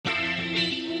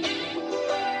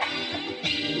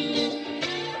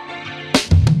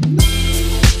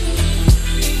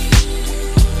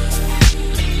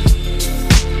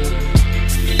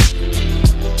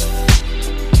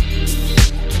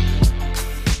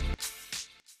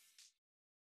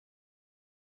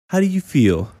How do you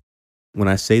feel when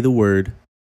I say the word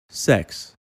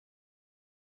sex?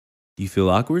 Do you feel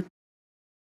awkward?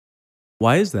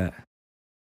 Why is that?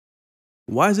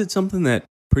 Why is it something that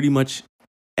pretty much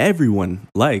everyone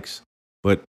likes,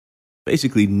 but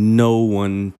basically no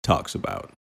one talks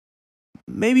about?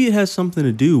 Maybe it has something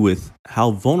to do with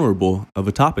how vulnerable of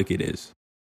a topic it is.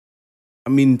 I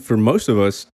mean, for most of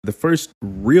us, the first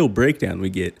real breakdown we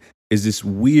get is this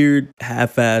weird,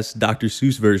 half assed Dr.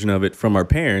 Seuss version of it from our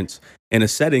parents in a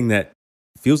setting that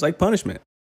feels like punishment.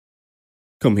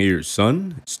 Come here,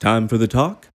 son, it's time for the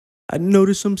talk. I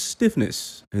notice some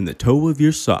stiffness in the toe of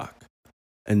your sock.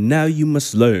 And now you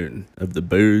must learn of the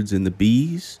birds and the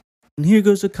bees. And here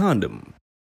goes a condom.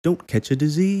 Don't catch a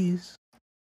disease.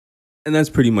 And that's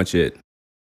pretty much it.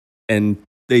 And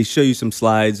they show you some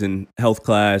slides in health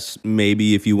class,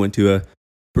 maybe if you went to a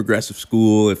progressive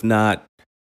school. If not,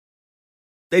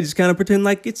 they just kind of pretend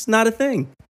like it's not a thing.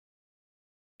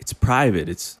 It's private,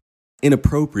 it's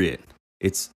inappropriate,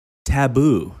 it's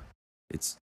taboo,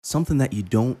 it's something that you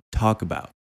don't talk about.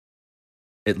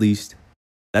 At least,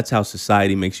 that's how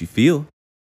society makes you feel,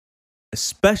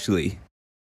 especially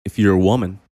if you're a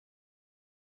woman.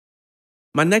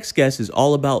 My next guest is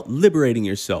all about liberating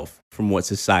yourself from what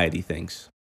society thinks.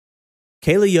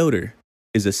 Kayla Yoder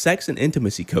is a sex and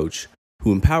intimacy coach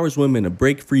who empowers women to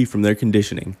break free from their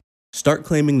conditioning, start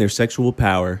claiming their sexual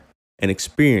power, and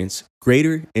experience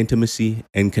greater intimacy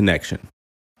and connection.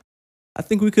 I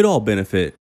think we could all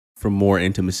benefit from more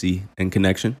intimacy and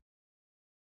connection.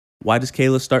 Why does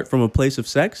Kayla start from a place of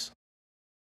sex?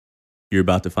 You're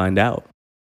about to find out.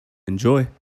 Enjoy.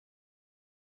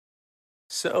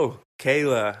 So,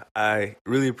 Kayla, I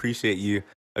really appreciate you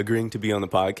agreeing to be on the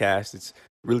podcast. It's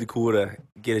really cool to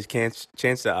get a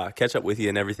chance to catch up with you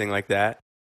and everything like that.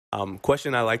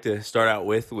 Question I like to start out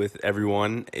with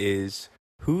everyone is,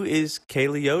 who is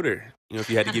Kayla Yoder? You know, if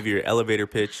you had to give your elevator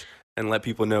pitch and let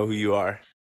people know who you are.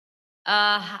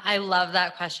 I love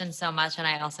that question so much, and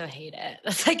I also hate it.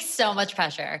 It's like so much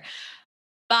pressure.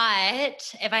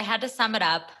 But if I had to sum it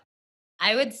up,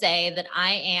 I would say that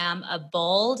I am a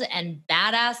bold and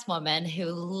badass woman who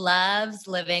loves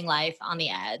living life on the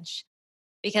edge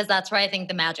because that's where I think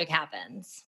the magic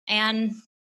happens. And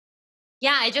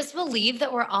yeah, I just believe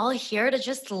that we're all here to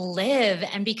just live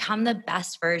and become the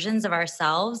best versions of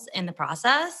ourselves in the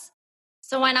process.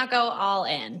 So why not go all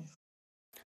in?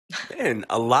 Man,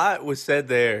 a lot was said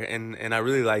there, and I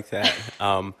really like that.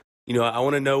 I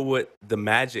want to know what the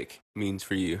magic means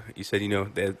for you. You said,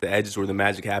 the edge is where the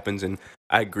magic happens, and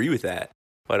I agree with that.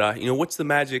 But, what's the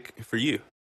magic for you?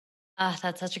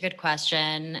 That's such a good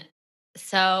question.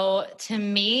 So to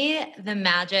me, the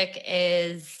magic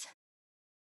is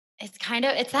it's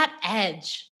that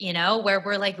edge, where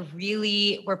we're like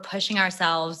really we're pushing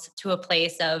ourselves to a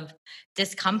place of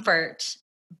discomfort,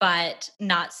 but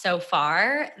not so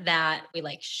far that we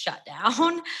like shut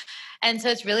down. And so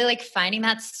it's really like finding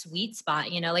that sweet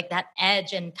spot, like that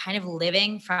edge and kind of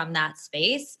living from that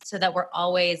space so that we're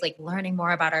always like learning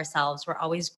more about ourselves. We're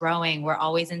always growing. We're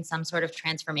always in some sort of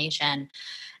transformation.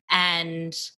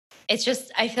 And it's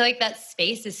just, I feel like that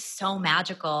space is so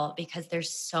magical because there's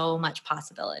so much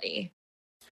possibility.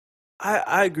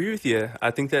 I agree with you.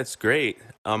 I think that's great.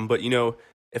 But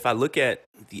if I look at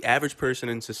the average person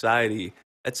in society,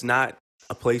 that's not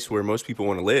a place where most people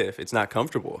want to live. It's not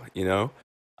comfortable.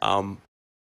 Um,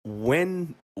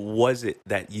 when was it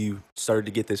that you started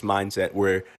to get this mindset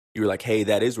where you were like, hey,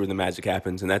 that is where the magic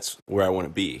happens and that's where I want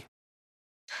to be?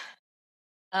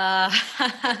 Uh,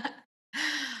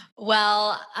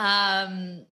 well,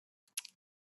 I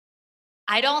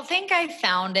don't think I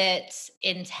found it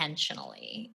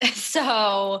intentionally.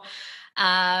 So,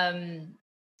 um,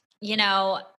 you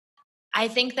know, I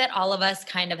think that all of us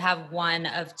kind of have one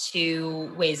of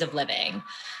two ways of living,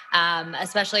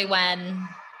 especially when,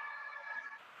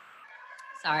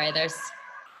 sorry, there's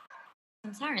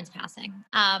some sirens passing.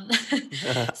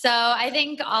 So I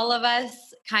think all of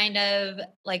us kind of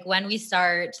like when we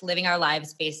start living our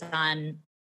lives based on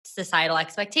societal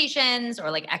expectations or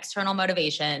like external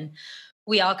motivation,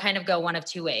 we all kind of go one of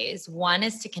two ways. One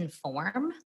is to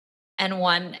conform, and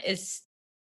one is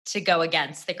to go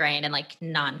against the grain and like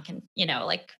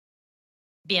like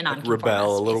be a Like rebel a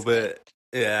nonconformist, little basically. bit.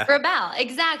 Yeah. Rebel,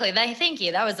 exactly. Thank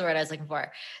you. That was the word I was looking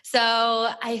for. So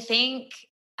I think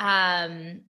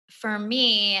for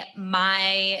me,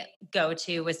 my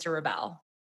go-to was to rebel.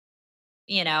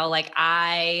 Like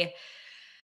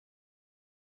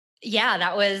yeah,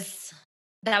 that was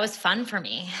fun for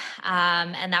me.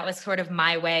 And that was sort of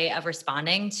my way of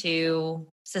responding to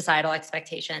societal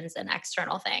expectations and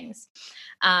external things.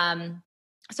 Um,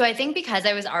 So I think because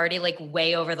I was already like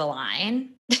way over the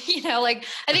line, like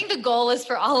I think the goal is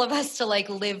for all of us to like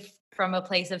live from a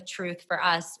place of truth for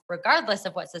us, regardless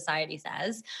of what society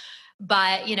says.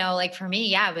 But, like for me,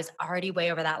 yeah, I was already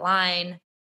way over that line.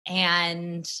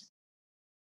 And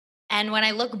when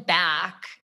I look back,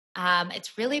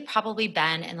 it's really probably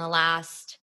been in the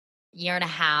last year and a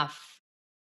half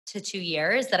to 2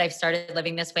 years that I've started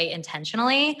living this way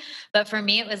intentionally. But for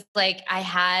me, it was like I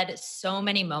had so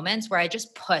many moments where I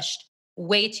just pushed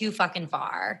way too fucking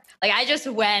far. Like I just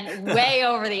went way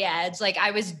over the edge. Like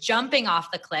I was jumping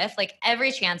off the cliff, like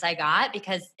every chance I got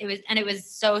because it was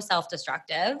so self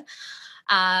destructive.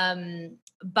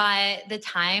 But the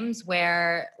times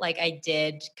where like I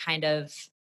did kind of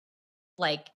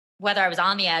like, whether I was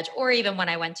on the edge or even when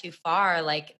I went too far,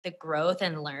 like the growth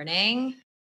and learning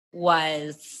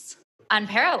was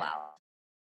unparalleled.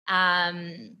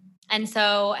 Um, and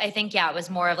so I think, yeah, it was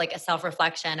more of like a self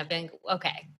reflection of being,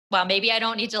 okay, well, maybe I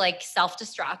don't need to like self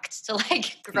destruct to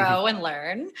like grow and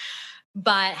learn,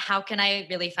 but how can I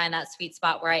really find that sweet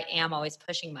spot where I am always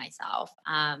pushing myself?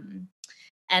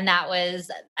 And that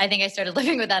was, I think I started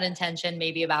living with that intention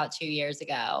maybe about 2 years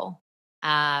ago.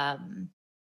 Um,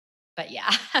 but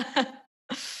yeah.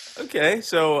 Okay,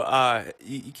 so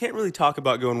you can't really talk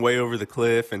about going way over the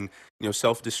cliff and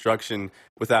self destruction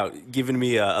without giving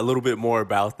me a little bit more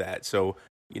about that. So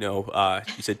you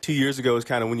said 2 years ago is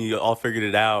kind of when you all figured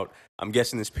it out. I'm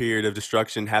guessing this period of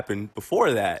destruction happened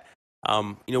before that.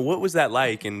 What was that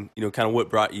like, and kind of what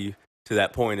brought you to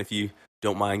that point? If you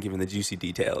don't mind giving the juicy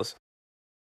details.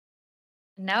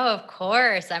 No, of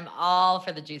course. I'm all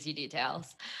for the juicy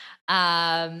details.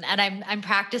 And I'm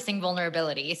practicing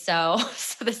vulnerability. So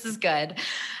so this is good.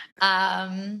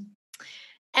 Um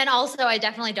and also I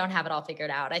definitely don't have it all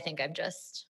figured out. I think I'm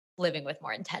just living with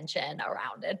more intention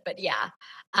around it. But yeah.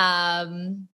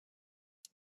 Um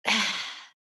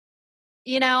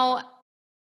you know,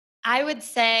 I would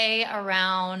say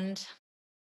around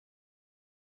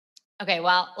okay,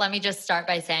 well, let me just start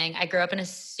by saying I grew up in a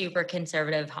super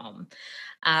conservative home.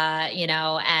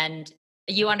 And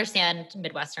you understand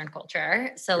Midwestern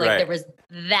culture. So like there Right. was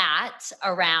that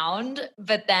around,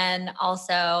 but then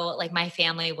also like my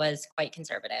family was quite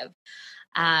conservative.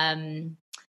 Um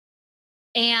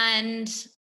and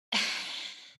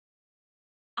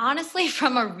honestly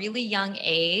from a really young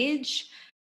age,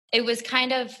 it was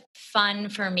kind of fun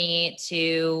for me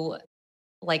to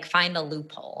like find the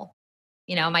loophole.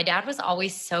 My dad was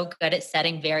always so good at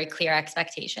setting very clear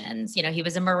expectations. He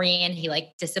was a Marine, he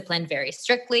like disciplined very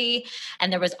strictly,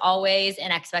 and there was always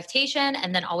an expectation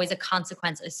and then always a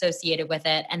consequence associated with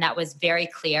it. And that was very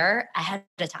clear ahead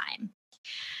of time.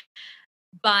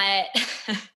 But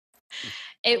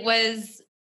it was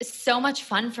so much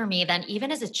fun for me then,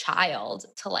 even as a child,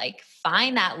 to like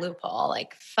find that loophole,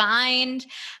 like find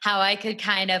how I could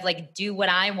kind of like do what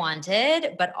I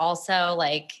wanted, but also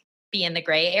like be in the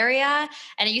gray area.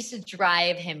 And it used to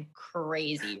drive him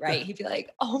crazy, right? He'd be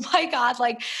like, oh my God.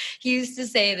 Like he used to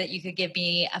say that you could give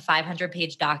me a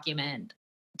 500-page document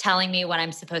telling me what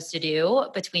I'm supposed to do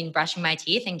between brushing my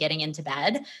teeth and getting into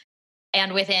bed.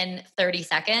 And within 30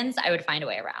 seconds, I would find a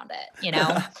way around it.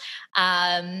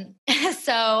 Um,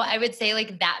 so I would say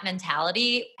like that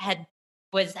mentality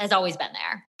has always been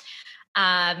there.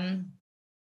 Um,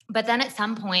 but then at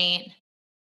some point,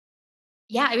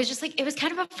 yeah, it was just like it was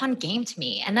kind of a fun game to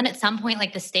me. And then at some point,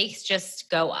 like the stakes just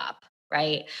go up,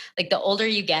 right? Like the older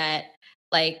you get,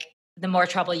 like the more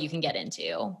trouble you can get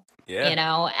into, Yeah.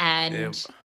 Yeah. and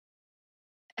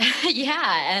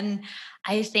yeah, and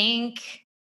I think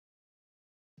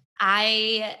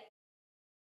I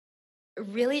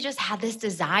really just had this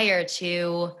desire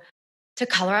to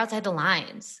color outside the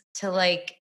lines, to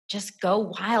like just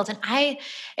go wild. And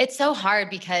it's so hard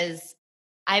because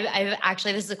I've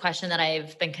actually, this is a question that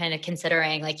I've been kind of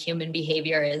considering. Like human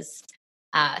behavior is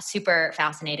super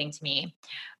fascinating to me,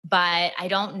 but I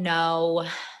don't know.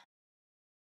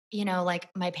 Like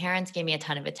my parents gave me a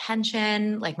ton of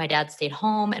attention. Like my dad stayed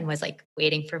home and was like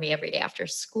waiting for me every day after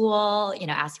school,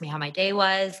 asking me how my day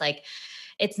was. Like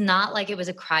it's not like it was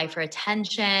a cry for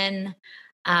attention.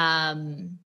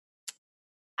 Um,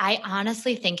 I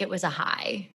honestly think it was a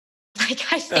high.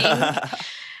 Like, I think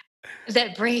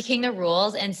that breaking the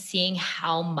rules and seeing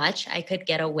how much I could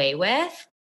get away with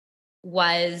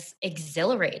was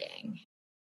exhilarating.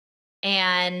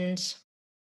 And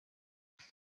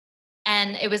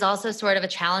it was also sort of a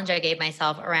challenge I gave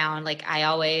myself around like I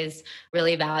always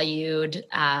really valued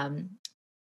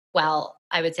well,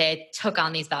 I would say I took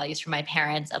on these values from my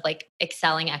parents of like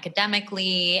excelling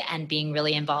academically and being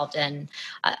really involved in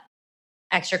uh,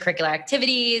 extracurricular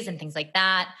activities and things like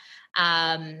that.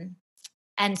 Um,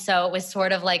 And so it was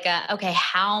sort of like okay,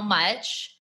 how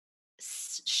much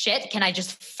shit can I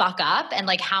just fuck up? And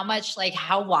like, how much, like,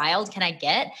 how wild can I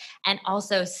get? And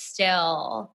also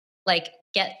still like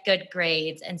get good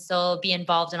grades and still be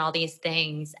involved in all these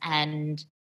things. And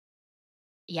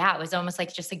yeah, it was almost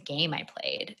like just a game I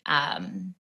played.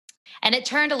 And it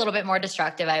turned a little bit more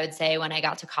destructive, I would say, when I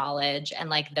got to college and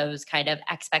like those kind of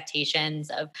expectations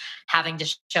of having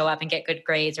to show up and get good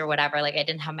grades or whatever. Like I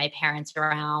didn't have my parents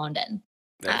around and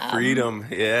That um, freedom.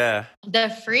 Yeah. the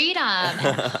freedom.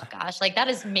 And oh gosh, like that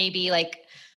is maybe like,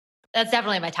 that's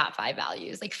definitely my top 5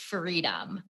 values, like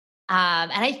freedom.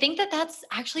 And I think that that's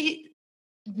actually,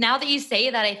 now that you say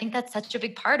that, I think that's such a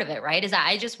big part of it, right? Is that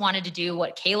I just wanted to do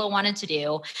what Kayla wanted to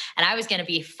do, and I was going to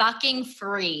be fucking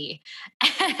free,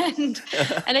 and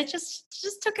it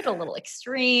just took it a little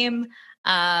extreme.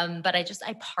 But I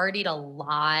partied a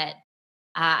lot.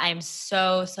 I'm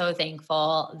so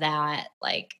thankful that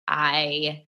like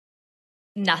I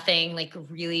nothing like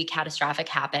really catastrophic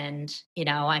happened.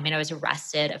 I mean, I was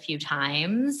arrested a few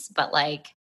times, but like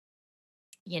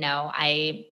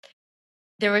I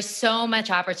there was so much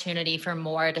opportunity for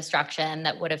more destruction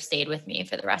that would have stayed with me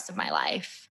for the rest of my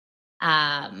life,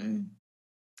 um,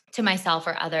 to myself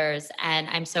or others. And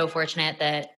I'm so fortunate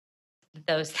that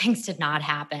those things did not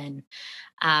happen.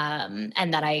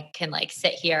 And that I can like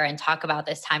sit here and talk about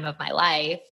this time of my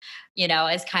life,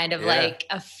 as kind of Yeah. like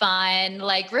a fun,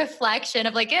 like reflection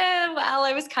of like, well,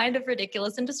 I was kind of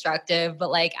ridiculous and destructive,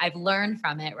 but like I've learned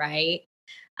from it, right?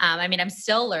 I mean, I'm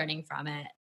still learning from it.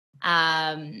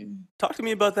 Um, Talk to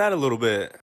me about that a little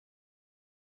bit.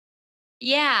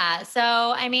 Yeah. So,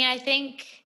 I mean, I think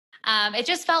it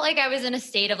just felt like I was in a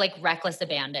state of like reckless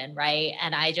abandon, right?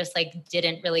 And I just like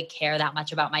didn't really care that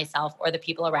much about myself or the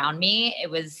people around me. It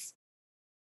was,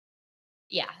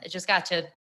 yeah, it just got to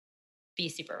be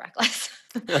super reckless.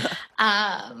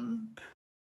 um,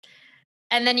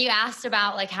 and then you asked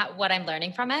about like what I'm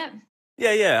learning from it.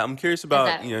 Yeah, yeah. I'm curious Is about,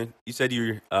 that, you said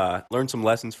you learned some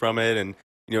lessons from it and,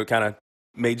 it kind of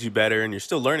made you better and you're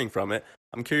still learning from it.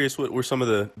 I'm curious what were some of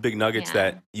the big nuggets yeah.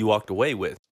 that you walked away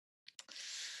with?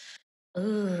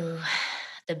 Ooh,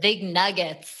 the big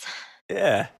nuggets.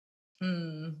 Yeah.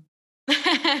 Hmm.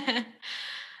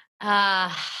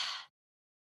 uh,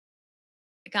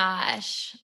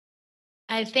 gosh.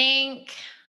 I think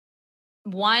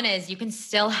one is you can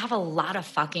still have a lot of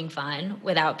fucking fun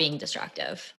without being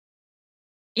destructive,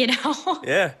 you know?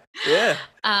 Yeah. Yeah.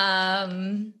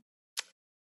 um,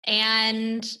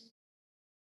 and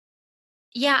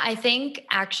yeah, I think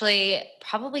actually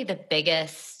probably the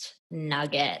biggest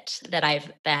nugget that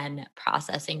I've been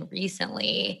processing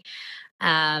recently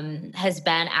has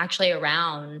been actually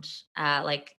around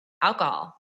like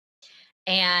alcohol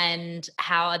and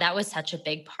how that was such a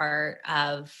big part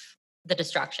of the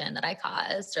destruction that I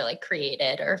caused or like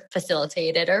created or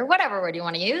facilitated or whatever word you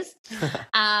want to use.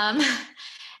 Um,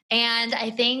 and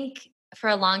I think for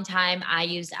a long time, I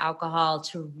used alcohol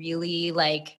to really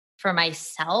like for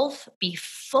myself be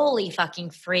fully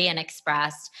fucking free and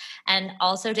expressed and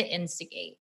also to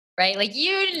instigate. Right. Like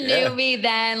you knew Yeah. me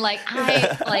then. Like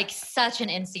I like such an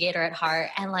instigator at heart.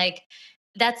 And like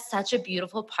that's such a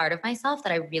beautiful part of myself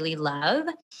that I really love.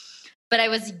 But I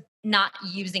was not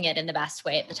using it in the best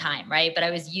way at the time, right? But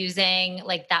I was using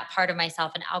like that part of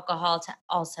myself and alcohol to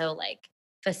also like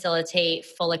facilitate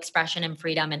full expression and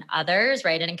freedom in others,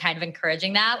 right? And kind of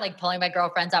encouraging that, like pulling my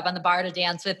girlfriends up on the bar to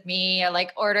dance with me or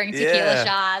like ordering tequila Yeah.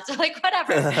 shots or like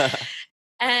whatever.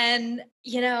 And,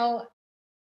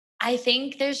 I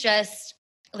think there's just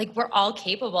like we're all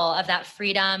capable of that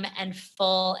freedom and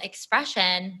full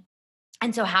expression.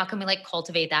 And so, how can we like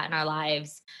cultivate that in our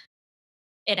lives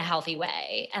in a healthy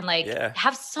way and like Yeah.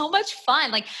 have so much fun?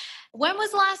 Like, when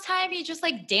was the last time you just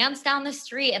like danced down the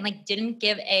street and like didn't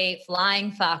give a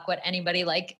flying fuck what anybody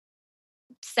like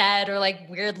said or like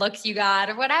weird looks you got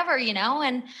or whatever,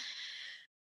 And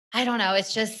I don't know.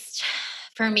 It's just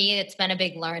for me, it's been a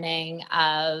big learning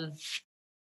of,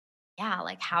 yeah,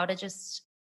 like how to just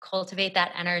cultivate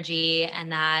that energy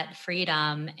and that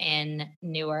freedom in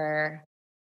newer,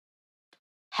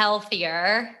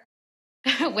 healthier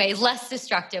ways, less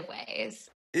destructive ways.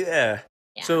 Yeah.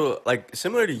 Yeah. So, like,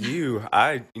 similar to you,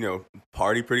 I,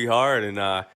 party pretty hard and,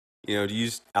 to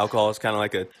use alcohol as kind of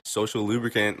like a social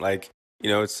lubricant. Like,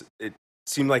 it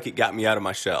seemed like it got me out of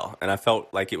my shell. And I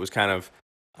felt like it was kind of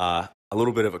a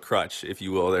little bit of a crutch, if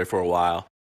you will, there for a while.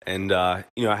 And, I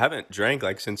haven't drank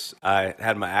like since I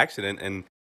had my accident. And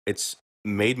it's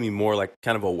made me more like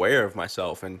kind of aware of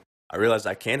myself. And I realized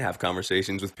I can have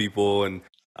conversations with people and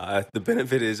the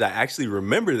benefit is I actually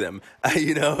remember them,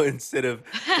 instead of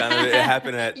kind of it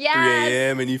happened at Yes. 3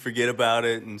 a.m. and you forget about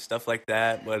it and stuff like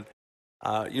that. But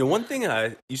One thing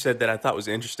you said that I thought was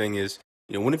interesting is,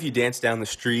 what if you dance down the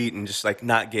street and just like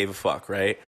not gave a fuck,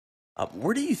 right?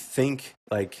 Where do you think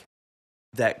like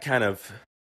that kind of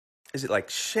is it like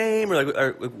shame or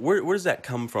like where does that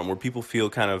come from? Where people feel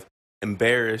kind of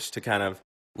embarrassed to kind of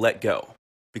let go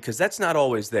because that's not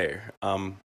always there.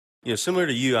 Similar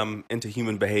to you, I'm into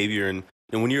human behavior, and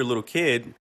when you're a little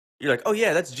kid, you're like, oh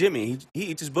yeah, that's Jimmy. He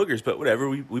eats his boogers, but whatever.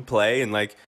 We play and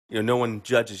like no one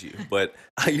judges you. But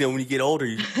when you get older,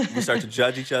 we start to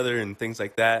judge each other and things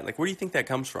like that. Like, where do you think that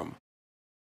comes from?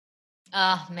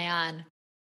 Oh man.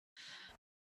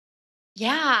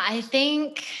 Yeah, I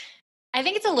think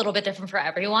it's a little bit different for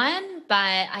everyone,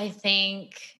 but I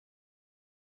think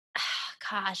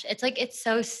gosh, it's like it's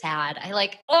so sad. I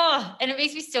like, oh, and it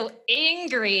makes me so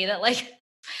angry that like,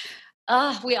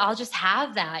 oh, we all just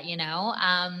have that, you know?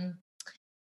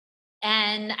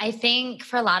 And I think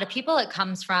for a lot of people it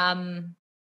comes from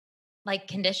like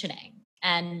conditioning.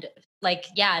 And like,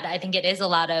 yeah, I think it is a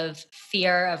lot of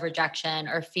fear of rejection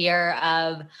or fear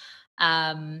of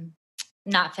um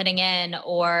not fitting in,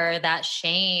 or that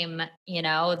shame,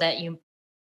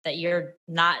 that you're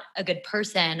not a good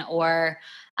person, or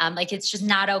like it's just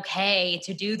not okay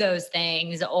to do those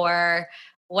things, or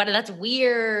what that's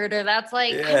weird, or that's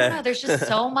like, I don't Yeah. know, there's just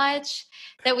so much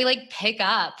that we like pick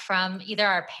up from either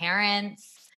our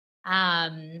parents,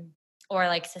 um or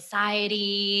like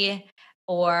society,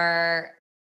 or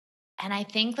and I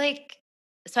think like,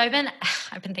 so I've been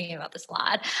I've been thinking about this a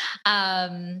lot.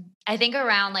 I think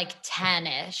around like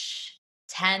 10ish,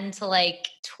 10 to like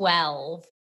 12,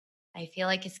 I feel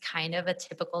like it's kind of a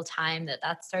typical time that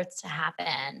that starts to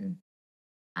happen.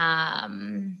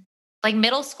 Like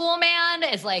middle school, man,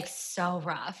 is like so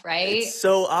rough, It's right?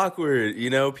 so awkward,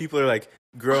 people are, like,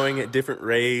 growing at different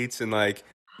rates, and, like,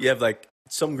 you have, like,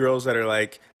 some girls that are,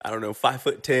 like, I don't know,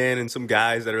 5'10", and some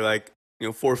guys that are, like,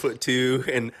 4'2",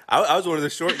 and I was one of the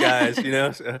short guys,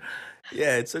 so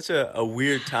yeah, it's such a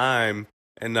weird time,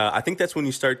 and, I think that's when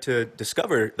you start to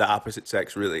discover the opposite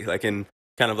sex, really, like, in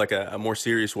kind of like a more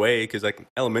serious way. Because like,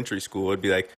 elementary school, it'd be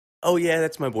like, "Oh, yeah,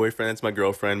 that's my boyfriend, that's my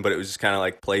girlfriend," but it was just kinda,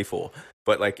 like, playful,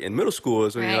 but, like, in middle school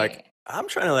is when you're like, Right. I'm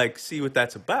trying to like see what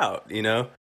that's about, you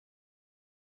know?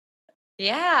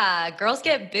 Yeah, girls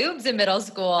get boobs in middle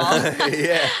school.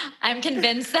 Yeah. I'm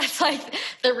convinced that's like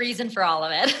the reason for all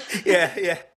of it. Yeah,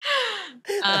 yeah.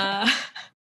 uh,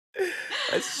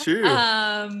 That's true.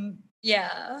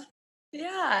 yeah.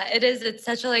 Yeah, it is. It's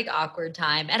such a like awkward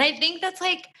time. And I think that's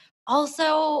like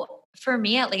also for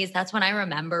me at least, that's when I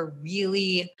remember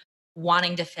really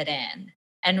wanting to fit in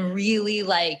and really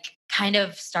like kind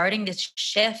of starting to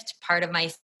shift part of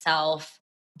myself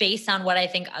based on what I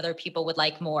think other people would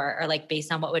like more, or like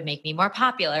based on what would make me more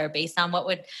popular, based on what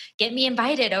would get me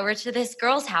invited over to this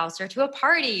girl's house or to a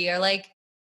party, or like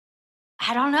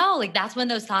I don't know, like, that's when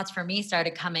those thoughts for me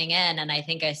started coming in, and I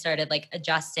think I started, like,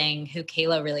 adjusting who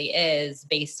Kayla really is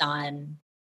based on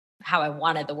how I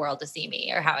wanted the world to see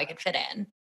me or how I could fit in.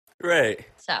 Right.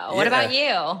 So, what about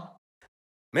Yeah. you?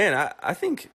 Man, I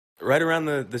think right around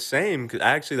the same. 'Cause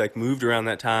I actually, like, moved around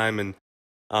that time, and,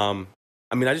 um,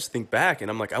 I mean, I just think back, and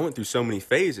I'm like, I went through so many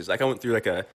phases. Like, I went through, like,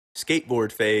 a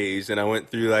skateboard phase, and I went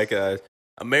through, like, a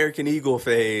American Eagle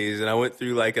phase, and I went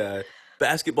through, like, a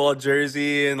basketball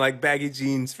jersey and, like, baggy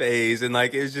jeans phase, and,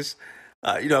 like, it was just,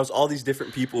 I was all these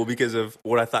different people because of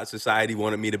what I thought society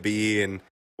wanted me to be and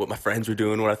what my friends were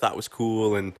doing, what I thought was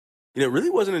cool, and, it really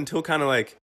wasn't until kinda,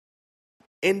 like,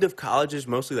 end of college is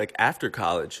mostly like after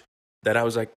college that I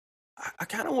was like, I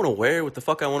kind of want to wear what the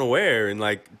fuck I want to wear and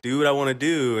like do what I want to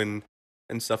do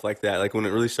and stuff like that. Like when it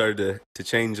really started to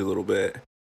change a little bit.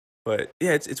 But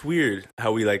yeah, it's weird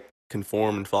how we like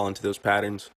conform and fall into those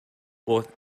patterns. Well, it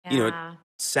Yeah.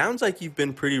 sounds like you've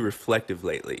been pretty reflective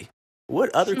lately.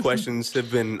 What other questions have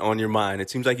been on your mind?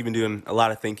 It seems like you've been doing a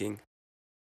lot of thinking.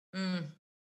 Mm,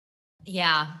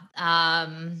 yeah.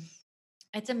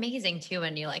 It's amazing too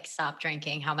when you, like, stop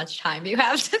drinking, how much time you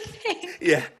have to think.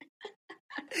 Yeah,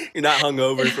 you're not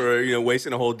hungover for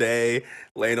wasting a whole day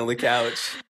laying on the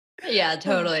couch. Yeah,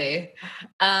 totally.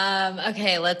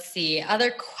 Okay, let's see.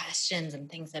 Other questions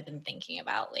and things I've been thinking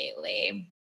about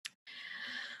lately.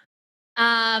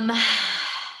 Um,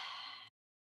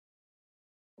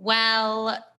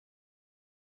 well,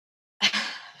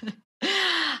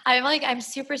 I'm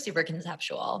super, super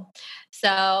conceptual. So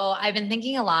I've been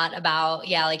thinking a lot about,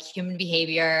 yeah, like human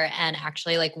behavior, and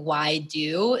actually like why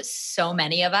do so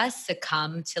many of us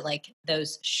succumb to like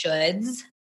those shoulds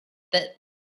that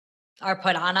are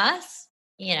put on us,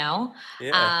 you know?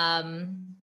 Yeah.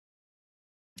 Um,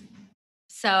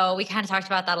 so we kind of talked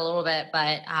about that a little bit,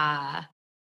 but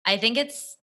I think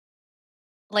it's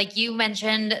like you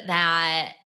mentioned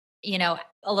that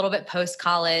a little bit post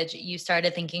college, you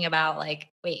started thinking about like,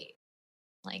 wait,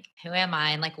 like, who am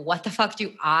I? And like, what the fuck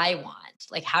do I want?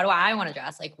 Like, how do I want to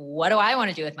dress? Like, what do I want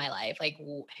to do with my life? Like,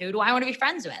 who do I want to be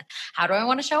friends with? How do I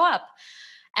want to show up?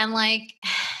 And like,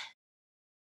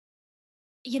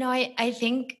 I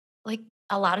think like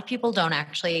a lot of people don't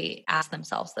actually ask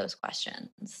themselves those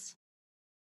questions,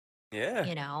 Yeah.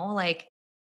 like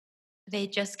they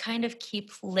just kind of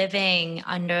keep living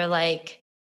under like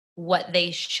what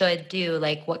they should do,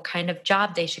 like what kind of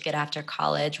job they should get after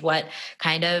college, what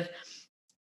kind of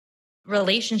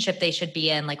relationship they should be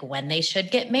in, like when they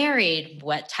should get married,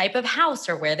 what type of house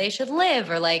or where they should live,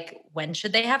 or like when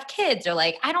should they have kids, or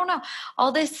like, I don't know,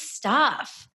 all this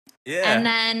stuff. And Yeah.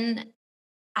 then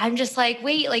I'm just like,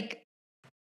 wait, like,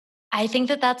 I think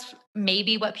that that's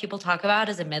maybe what people talk about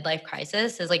as a midlife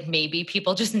crisis is like maybe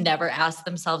people just never ask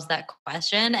themselves that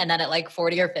question. And then at like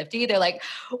 40 or 50, they're like,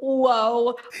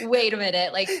 whoa, wait a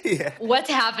minute. Like, Yeah. what's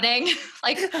happening?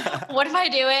 Like, what am I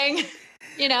doing?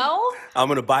 You know? I'm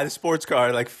gonna buy the sports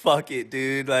car. Like, fuck it,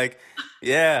 dude. Like,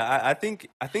 yeah, I think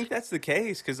that's the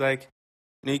case because like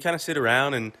you kind of sit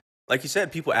around and like you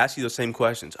said, people ask you those same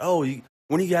questions. Oh,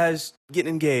 when are you guys getting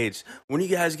engaged? When are you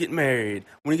guys getting married?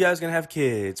 When are you guys gonna have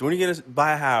kids? When are you gonna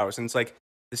buy a house? And it's like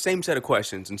the same set of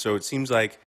questions. And so it seems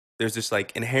like there's this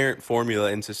like inherent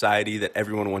formula in society that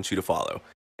everyone wants you to follow.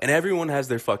 And everyone has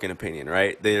their fucking opinion,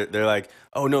 right? They're like,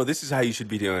 oh no, this is how you should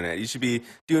be doing it. You should be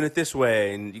doing it this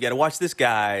way, and you got to watch this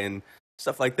guy and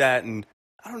stuff like that. And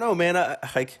I don't know, man.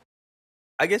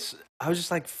 I guess I was just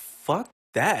like, fuck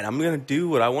that. I'm gonna do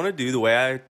what I want to do the way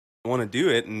I want to do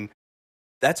it, and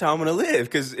that's how I'm gonna live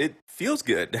because it feels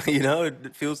good.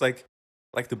 It feels like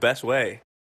the best way.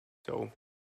 So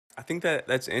I think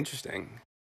that's interesting.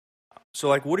 So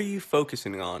like, what are you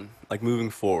focusing on, like moving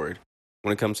forward,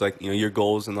 when it comes to like your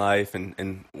goals in life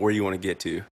and where you want to get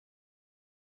to?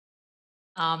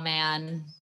 Oh man,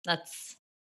 that's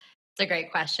it's a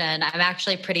great question. I'm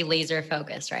actually pretty laser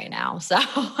focused right now. So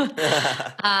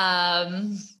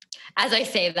as I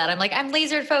say that, I'm like, I'm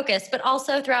laser focused, but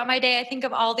also throughout my day, I think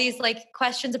of all these like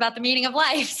questions about the meaning of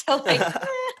life. So like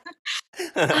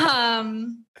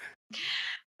um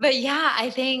but yeah, I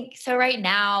think so right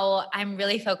now I'm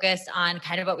really focused on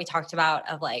kind of what we talked about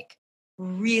of like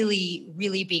really,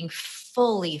 really being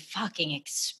fully fucking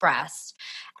expressed.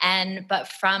 And but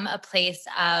from a place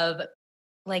of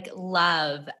like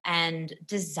love and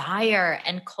desire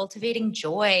and cultivating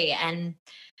joy. And,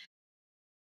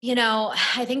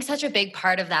 I think such a big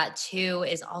part of that too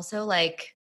is also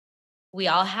like we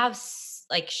all have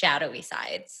like shadowy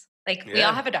sides. Like we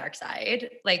all Yeah. have a dark side,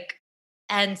 like,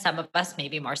 and some of us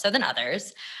maybe more so than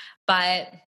others.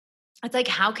 But it's like,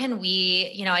 how can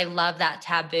we, I love that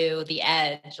taboo, the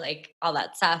edge, like all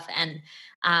that stuff. And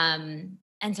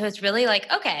so it's really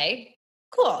like, okay,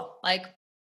 cool. Like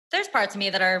there's parts of me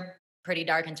that are pretty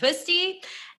dark and twisty.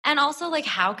 And also, like,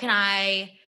 how can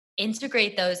I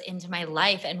integrate those into my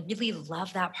life and really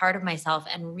love that part of myself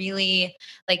and really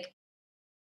like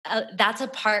that's a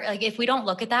part like if we don't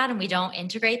look at that and we don't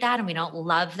integrate that and we don't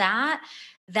love that,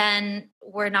 then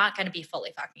we're not going to be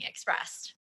fully fucking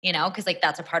expressed, because like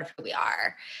that's a part of who we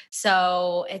are.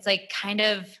 So it's like kind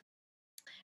of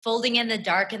folding in the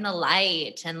dark and the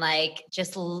light and like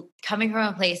just coming from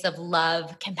a place of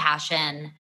love,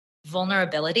 compassion,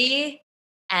 vulnerability,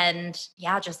 and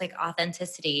yeah, just like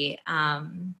authenticity.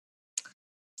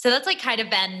 So that's like kind of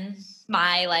been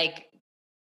my like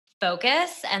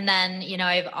focus. And then,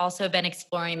 I've also been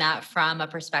exploring that from a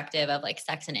perspective of like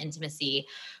sex and intimacy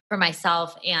for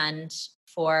myself and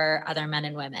for other men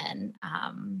and women.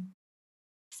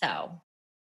 So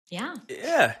yeah.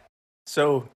 Yeah.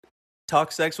 So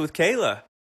talk sex with Kayla.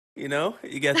 You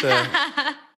get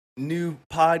the new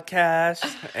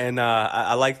podcast, and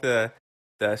I like the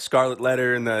scarlet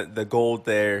letter and the gold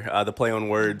there, the play on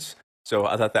words. So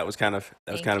I thought that was kind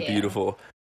Thank of you. beautiful.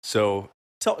 So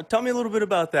tell me a little bit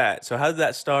about that. So how did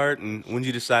that start, and when did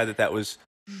you decide that was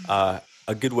a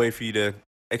good way for you to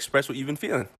express what you've been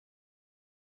feeling?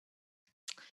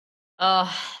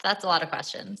 Oh, that's a lot of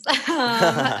questions.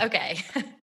 Okay.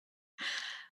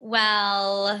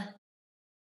 Well,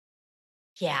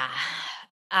 yeah.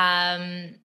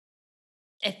 Um,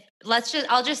 if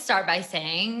I'll just start by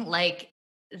saying like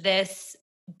this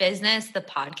business, the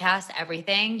podcast,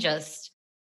 everything just,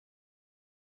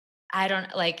 I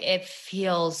don't like it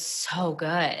feels so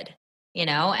good,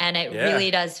 and it Yeah.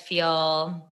 really does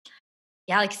feel,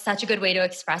 yeah, like such a good way to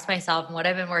express myself and what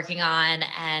I've been working on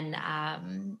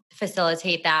and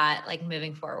facilitate that like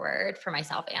moving forward for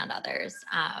myself and others.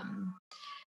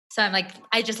 So I'm like,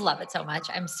 I just love it so much.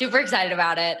 I'm super excited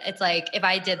about it. It's like if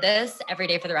I did this every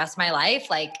day for the rest of my life,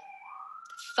 like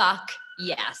fuck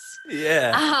yes.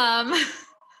 Yeah, Um,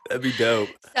 that'd be dope.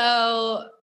 so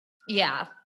yeah,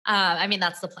 I mean,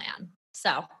 that's the plan.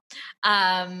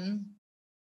 Um,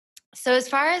 so as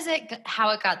far as how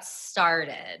it got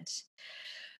started,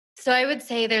 so I would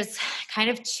say there's kind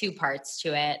of two parts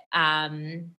to it.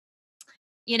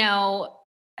 You know,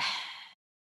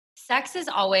 sex has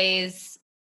always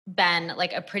been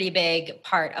like a pretty big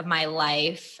part of my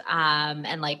life,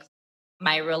 and like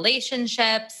my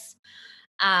relationships.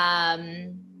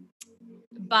 Um,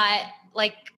 but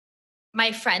like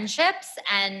my friendships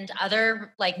and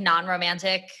other like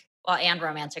non-romantic, well, and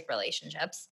romantic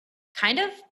relationships kind of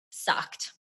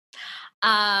sucked.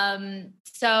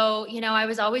 So, I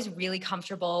was always really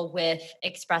comfortable with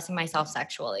expressing myself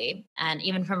sexually, and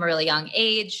even from a really young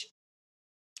age.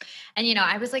 And,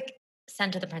 I was like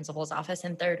sent to the principal's office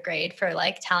in third grade for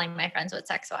like telling my friends what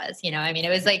sex was. I mean, it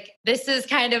was like, this has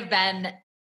kind of been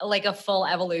like a full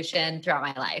evolution throughout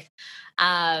my life.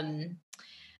 Um,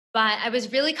 but I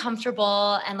was really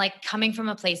comfortable and like coming from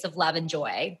a place of love and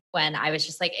joy when I was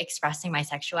just like expressing my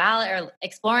sexuality or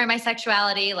exploring my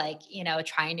sexuality, like,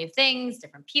 trying new things,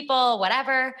 different people,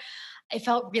 whatever. It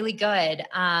felt really good.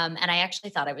 And I actually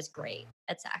thought I was great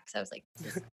at sex. I was like,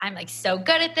 I'm like so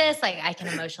good at this. Like I can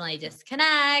emotionally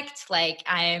disconnect. Like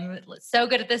I'm so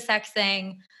good at this sex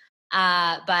thing.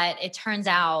 But it turns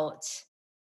out,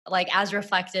 like as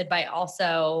reflected by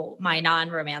also my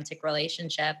non-romantic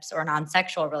relationships or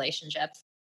non-sexual relationships,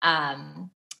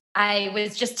 um, I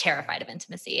was just terrified of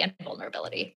intimacy and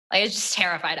vulnerability. Like I was just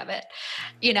terrified of it,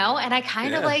 and I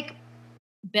kind of Yeah. like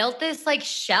built this like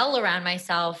shell around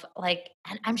myself, like,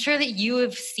 and I'm sure that you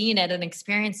have seen it and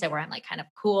experienced it where I'm like kind of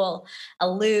cool,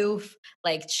 aloof,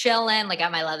 like chilling, like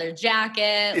got my leather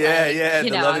jacket, Yeah, like, yeah, the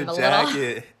leather I'm a little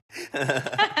jacket.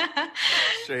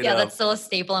 Straight yeah, that's up. still a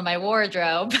staple in my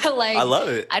wardrobe. But I like love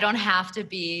it. I don't have to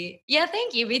be, yeah,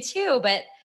 thank you, me too. But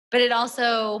it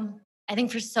also, I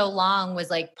think for so long was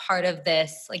like part of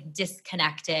this like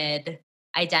disconnected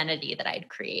identity that I'd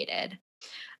created.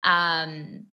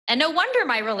 And no wonder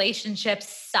my relationships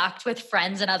sucked with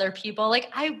friends and other people. Like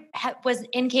I was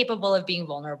incapable of being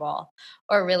vulnerable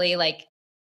or really like,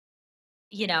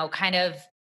 kind of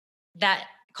that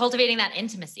cultivating that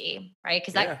intimacy, right?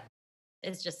 Because that Yeah.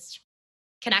 is just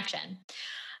connection.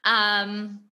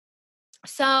 Um,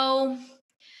 so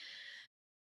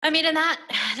I mean, and that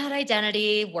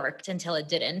identity worked until it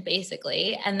didn't,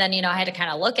 basically. And then, I had to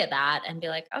kind of look at that and be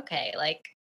like, okay, like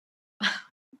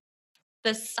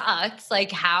this sucks.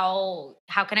 Like how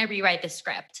can I rewrite the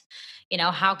script?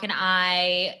 How can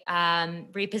I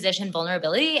reposition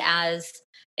vulnerability as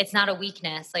it's not a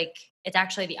weakness, like it's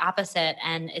actually the opposite,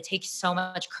 and it takes so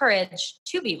much courage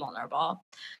to be vulnerable.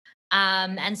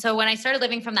 And so when I started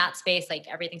living from that space, like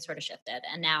everything sort of shifted,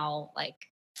 and now like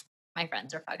my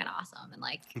friends are fucking awesome, and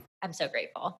like I'm so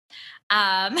grateful.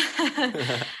 Um,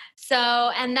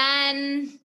 so and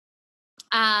then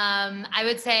I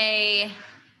would say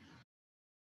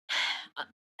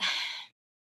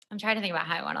I'm trying to think about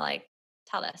how I want to like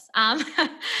tell this.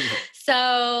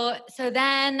 So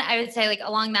then I would say like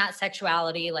along that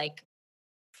sexuality, like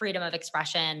freedom of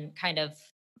expression kind of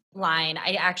line,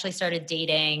 I actually started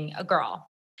dating a girl.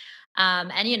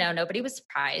 And nobody was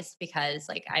surprised because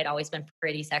like I'd always been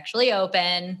pretty sexually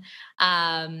open.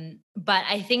 But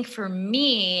I think for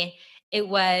me, it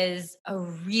was a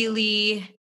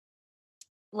really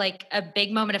like a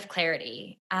big moment of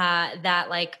clarity, that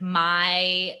like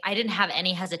I didn't have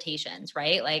any hesitations,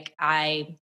 right? Like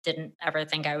I didn't ever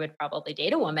think I would probably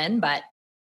date a woman, but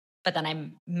then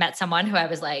I met someone who I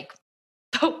was like,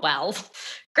 oh, well,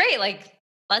 great, like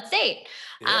let's date.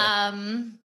 Yeah.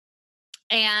 Um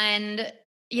and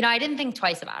I didn't think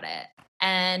twice about it.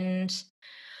 And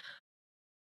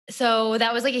so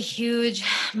that was like a huge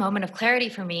moment of clarity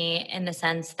for me in the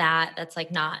sense that that's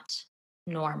like not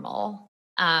normal,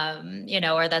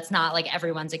 or that's not like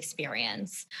everyone's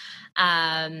experience.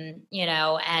 And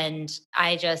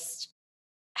I just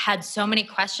had so many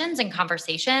questions and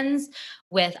conversations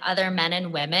with other men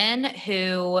and women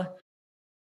who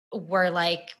were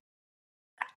like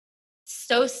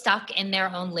so stuck in their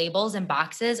own labels and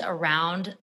boxes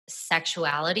around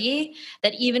sexuality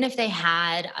that even if they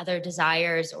had other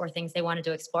desires or things they wanted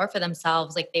to explore for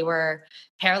themselves, like they were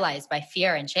paralyzed by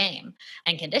fear and shame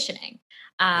and conditioning.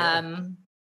 Yeah. Um,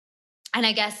 and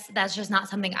I guess that's just not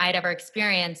something I'd ever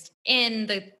experienced in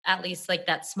at least like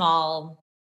that small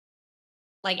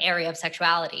like area of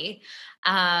sexuality.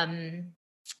 Um,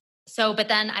 but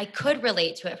then I could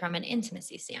relate to it from an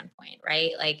intimacy standpoint,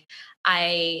 right? Like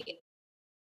I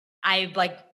I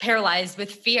like paralyzed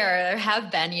with fear or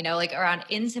have been, like around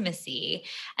intimacy.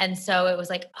 And so it was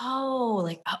like, oh,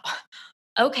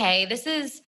 okay, this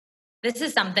is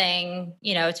something,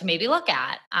 to maybe look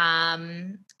at.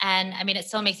 And I mean, it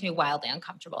still makes me wildly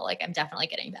uncomfortable. Like I'm definitely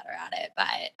getting better at it,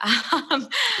 but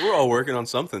We're all working on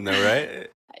something though, right?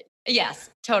 yes,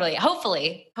 totally.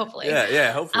 Hopefully. Yeah,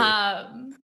 yeah, hopefully.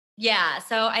 Um, yeah.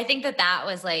 So I think that that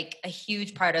was like a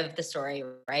huge part of the story,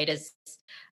 right? Is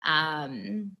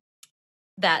um,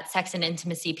 that sex and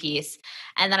intimacy piece.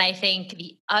 And then I think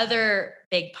the other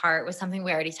big part was something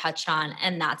we already touched on,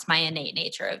 and that's my innate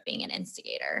nature of being an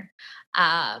instigator.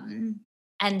 Um,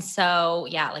 and so,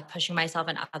 yeah, like pushing myself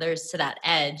and others to that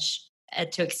edge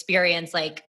to experience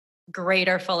like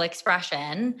greater full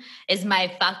expression is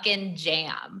my fucking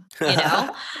jam, you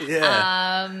know?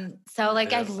 Yeah, So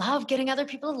like I yeah, love getting other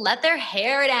people to let their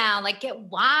hair down, like get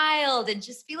wild and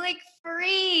just be like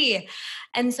free.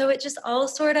 And so it just all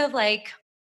sort of like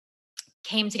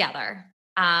came together,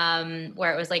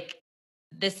 where it was like,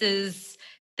 this is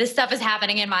this stuff is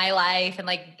happening in my life, and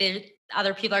like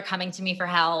other people are coming to me for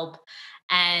help,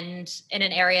 and in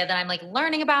an area that I'm like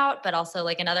learning about, but also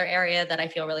like another area that I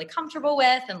feel really comfortable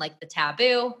with, and like the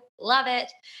taboo, love it.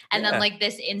 And then yeah. like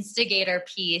this instigator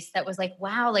piece that was like,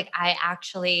 wow, like I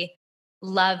actually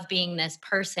love being this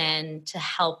person to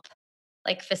help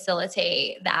like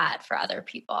facilitate that for other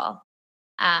people.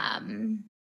 Um,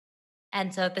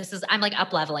 and so I'm like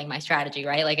up leveling my strategy,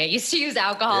 right? Like I used to use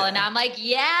alcohol and now Yeah. I'm like,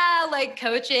 yeah, like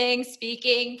coaching,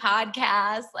 speaking,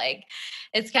 podcasts, like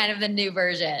it's kind of the new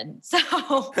version. So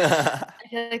I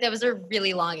feel like that was a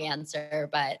really long answer,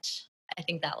 but I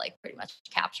think that like pretty much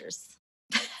captures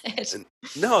it. And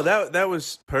no, that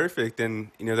was perfect,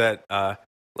 and that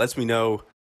lets me know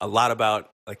a lot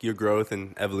about like your growth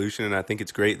and evolution, and I think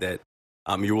it's great that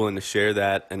you're willing to share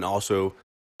that and also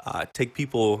take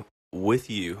people with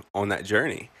you on that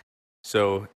journey.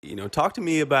 So talk to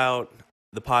me about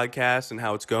the podcast and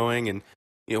how it's going, and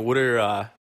what are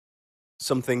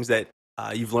some things that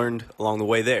you've learned along the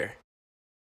way there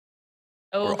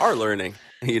or are Oh, learning.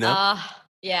 You know.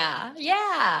 yeah,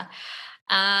 yeah.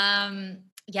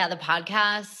 Yeah, the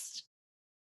podcast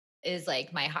is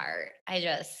like my heart.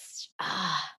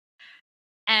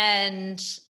 And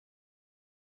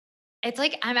it's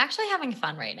like I'm actually having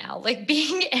fun right now, like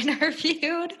being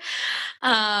interviewed,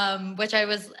 which I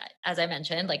was, as I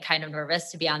mentioned, like kind of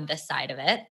nervous to be on this side of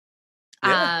it.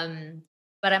 Yeah. Um,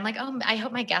 but I'm like, oh, I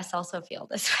hope my guests also feel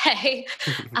this way.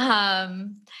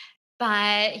 um,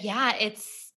 but yeah,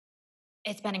 it's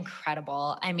been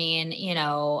incredible. I mean,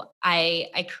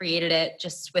 I created it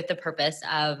just with the purpose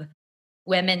of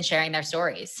women sharing their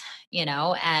stories,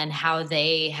 and how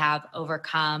they have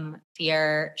overcome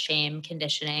fear, shame,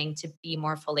 conditioning to be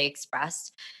more fully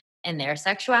expressed in their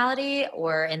sexuality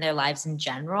or in their lives in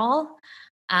general.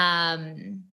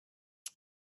 Um,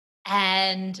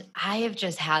 and I have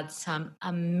just had some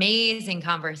amazing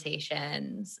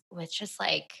conversations with just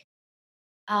like,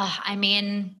 I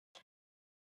mean,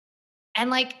 and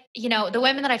like, the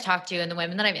women that I've talked to and the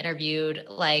women that I've interviewed,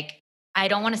 like, I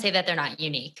don't want to say that they're not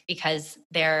unique because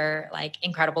they're like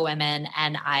incredible women.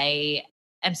 And I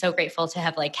am so grateful to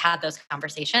have like had those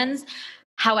conversations.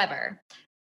 However,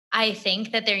 I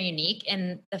think that they're unique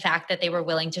in the fact that they were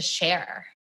willing to share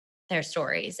their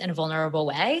stories in a vulnerable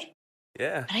way.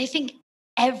 Yeah. But I think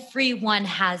everyone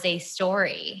has a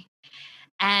story.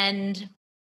 And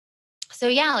so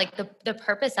yeah, like the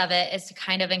purpose of it is to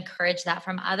kind of encourage that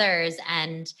from others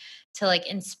and to like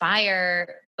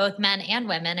inspire both men and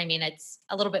women. I mean, it's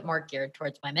a little bit more geared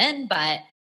towards women, but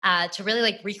to really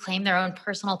like reclaim their own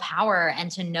personal power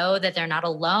and to know that they're not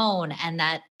alone, and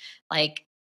that like,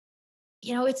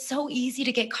 it's so easy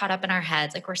to get caught up in our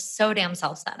heads. Like we're so damn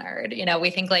self-centered. We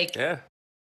think like Yeah.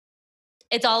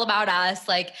 it's all about us.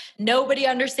 Like nobody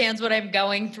understands what I'm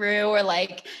going through, or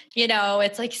like,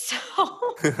 it's like so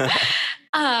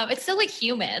it's still like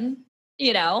human,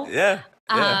 you know? Yeah.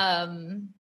 Yeah. Um,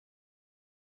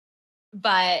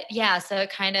 but yeah, so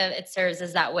it serves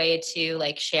as that way to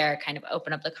like share, kind of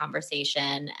open up the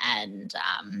conversation and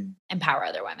empower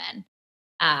other women.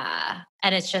 And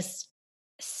it's just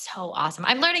so awesome.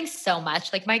 I'm learning so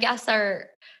much. Like my guests are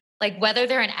like, whether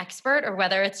they're an expert or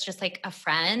whether it's just like a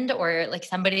friend or like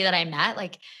somebody that I met,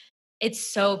 like it's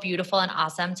so beautiful and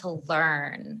awesome to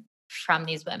learn from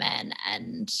these women.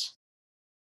 And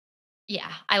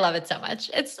yeah, I love it so much.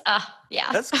 It's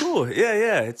yeah. That's cool. Yeah,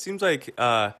 yeah. It seems like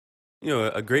a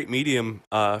great medium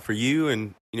for you,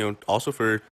 and also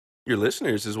for your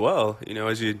listeners as well.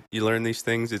 As you learn these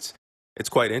things, it's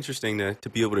quite interesting to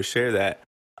be able to share that.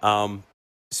 Um,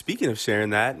 Speaking of sharing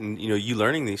that, and you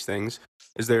learning these things,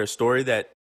 is there a story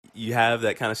that you have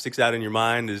that kind of sticks out in your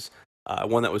mind as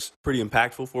one that was pretty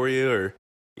impactful for you, or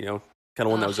kind of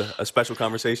one that was Ugh. a special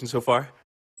conversation so far?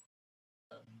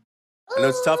 I know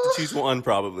it's tough to choose one,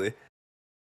 probably.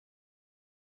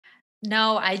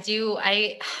 No, I do.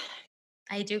 I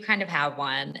do kind of have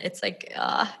one. It's like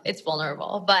it's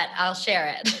vulnerable, but I'll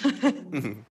share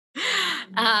it.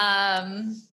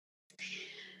 um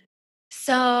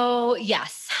so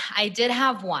yes, I did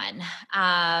have one.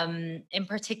 In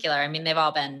particular, I mean they've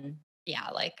all been yeah,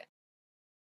 like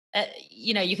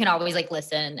you can always like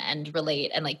listen and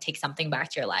relate and like take something back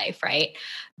to your life, right?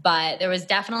 But there was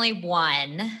definitely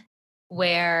one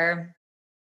where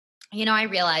I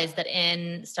realized that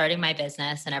in starting my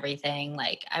business and everything,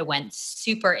 like I went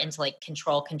super into like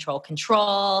control, control,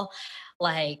 control.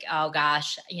 Like, oh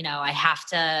gosh, I have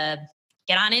to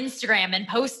get on Instagram and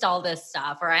post all this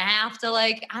stuff, or I have to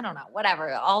like, I don't know,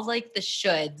 whatever, all like the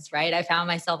shoulds, right? I found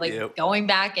myself like Yep. going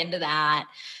back into that,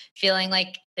 feeling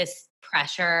like this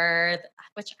pressure,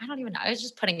 which I don't even know. I was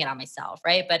just putting it on myself,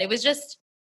 right? But it was just,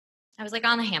 I was like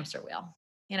on the hamster wheel,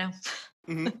 you know?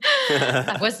 Mhm.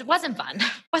 That wasn't fun.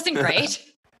 Wasn't great.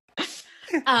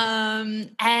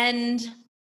 And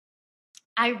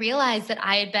I realized that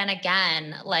I had been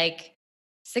again like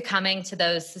succumbing to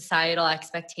those societal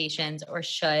expectations or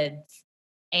shoulds.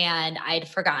 And I'd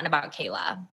forgotten about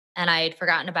Kayla. And I'd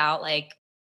forgotten about like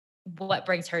what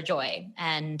brings her joy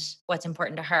and what's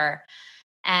important to her.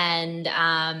 And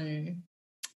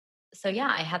so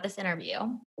yeah, I had this interview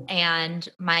and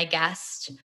my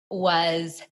guest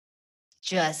was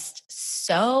just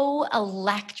so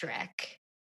electric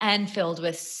and filled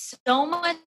with so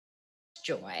much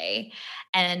joy.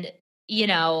 And, you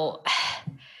know,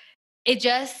 it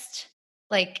just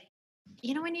like,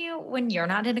 when you're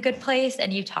not in a good place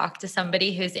and you talk to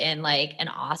somebody who's in like an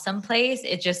awesome place,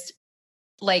 it just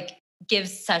like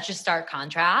gives such a stark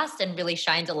contrast and really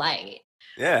shines a light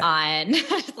Yeah. on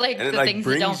And like it the like things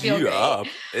that don't brings feel you great. up.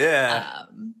 Yeah.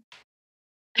 Um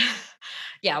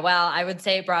yeah, well, I would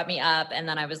say it brought me up and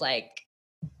then I was like,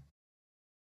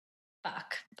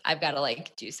 fuck, I've got to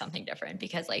like do something different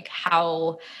because like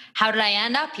how did I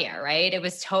end up here, right? It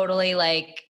was totally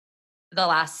like the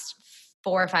last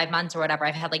 4 or 5 months or whatever,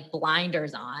 I've had like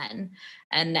blinders on.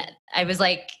 And I was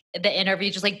like, the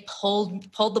interview just like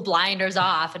pulled the blinders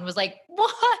off and was like,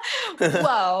 what?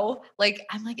 Whoa. Like,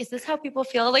 I'm like, is this how people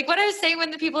feel? Like what I was saying when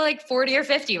the people are like 40 or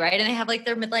 50, right? And they have like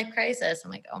their midlife crisis.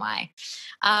 I'm like, oh my.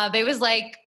 But it was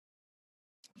like,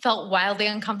 felt wildly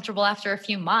uncomfortable after a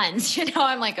few months.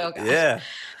 I'm like, oh gosh. Yeah.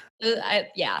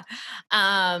 Yeah.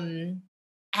 Um,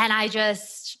 and I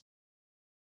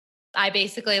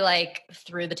basically like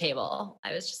threw the table.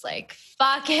 I was just like,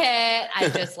 fuck it. I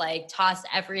just like tossed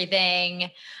everything.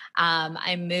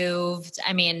 I moved.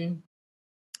 I mean,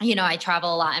 I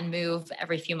travel a lot and move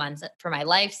every few months for my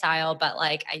lifestyle, but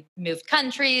like I moved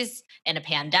countries in a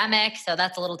pandemic. So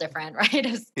that's a little different, right? It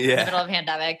was in the middle Yeah. of a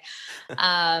pandemic.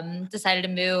 Decided to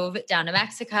move down to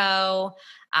Mexico.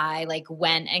 I like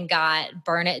went and got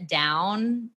Burn It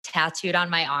Down tattooed on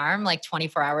my arm like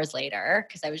 24 hours later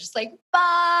because I was just like,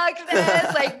 fuck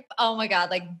this. Like, oh my God,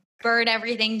 like burn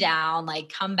everything down, like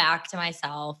come back to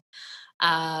myself.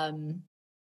 Um,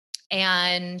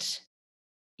 and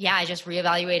yeah, I just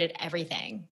reevaluated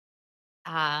everything.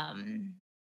 Um,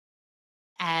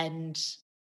 and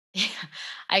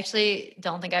I actually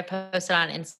don't think I posted on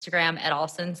Instagram at all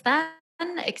since then,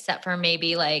 except for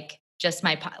maybe like just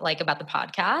like about the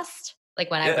podcast,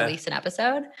 like when I Yeah. release an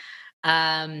episode.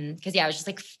 Cause yeah, I was just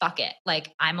like, fuck it.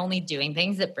 Like I'm only doing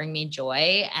things that bring me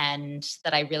joy and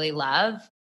that I really love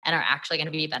and are actually going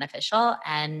to be beneficial.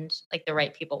 And like the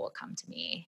right people will come to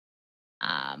me.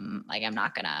 Like I'm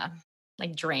not gonna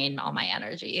like drain all my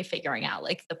energy figuring out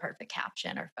like the perfect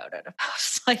caption or photo to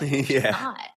post. Like just Yeah.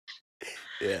 not.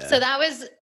 So Yeah. that was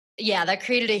yeah, that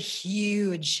created a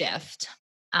huge shift.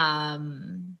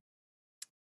 Um,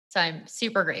 so I'm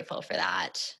super grateful for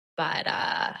that. But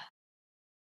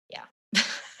yeah.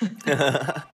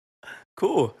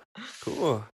 Cool.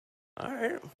 Cool. All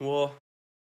right. Well,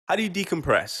 how do you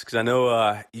decompress? Because I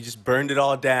know you just burned it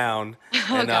all down,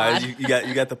 Oh and God.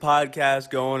 you got the podcast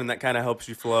going, and that kind of helps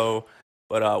you flow.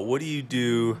 But what do you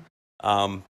do?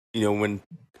 When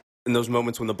in those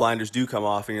moments when the blinders do come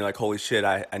off, and you're like, "Holy shit,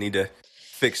 I need to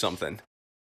fix something."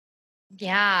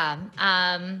 Yeah.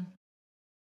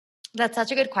 That's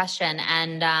such a good question.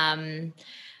 And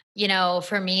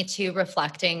for me too,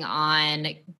 reflecting on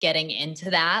getting into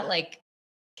that, like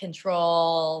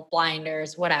control,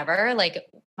 blinders, whatever, like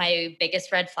my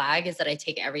biggest red flag is that I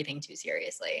take everything too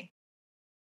seriously.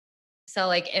 So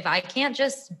like if I can't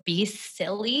just be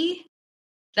silly,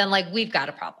 then like we've got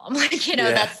a problem. Like,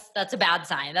 Yeah. that's a bad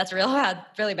sign. That's a real bad,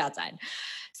 really bad sign.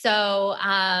 So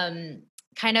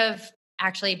kind of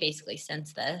actually basically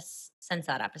since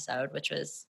that episode, which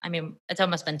was, I mean, it's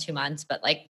almost been 2 months, but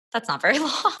like That's not very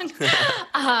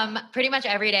long. Pretty much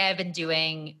every day I've been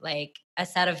doing like a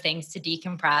set of things to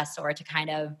decompress or to kind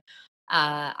of,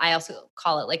 I also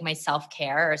call it like my self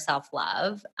care or self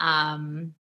love.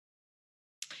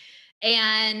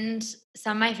 And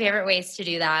some of my favorite ways to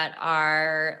do that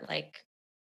are like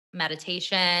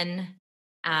meditation,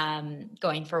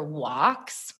 going for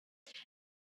walks.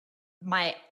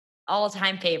 My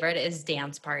all-time favorite is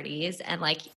dance parties, and,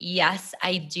 like, yes,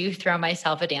 I do throw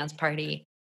myself a dance party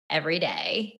every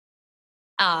day.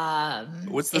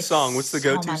 What's the It's song? What's the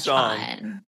so go-to much song?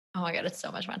 fun. Oh my god, it's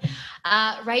so much fun.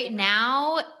 Right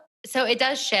now, so it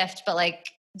does shift, but, like,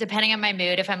 depending on my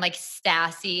mood, if I'm, like,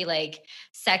 sassy, like,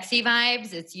 sexy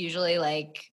vibes, it's usually,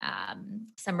 like,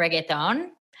 some reggaeton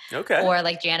Okay. or,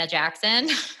 like, Janet Jackson.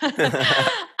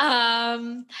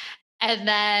 Um, and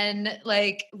then,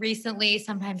 like, recently,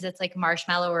 sometimes it's, like,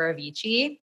 Marshmello or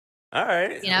Avicii. All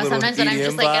right. You A know, little sometimes when I'm EDM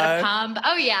just, like, in a vibe. pump.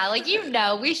 Oh, yeah, like,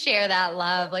 we share that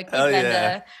love, like, Hell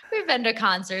yeah. we've been to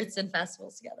concerts and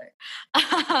festivals together.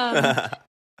 Um,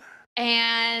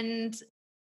 and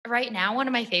right now, one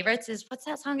of my favorites is what's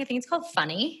that song? I think it's called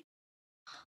Funny.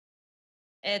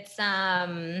 It's,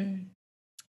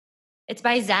 it's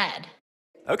by Zed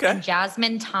Okay. and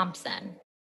Jasmine Thompson.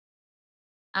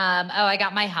 Oh, I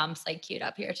got my humps, like, queued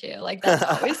up here too, like, that's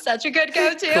always such a good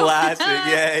Classic. go-to.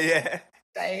 Yeah, yeah.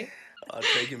 Right? Oh,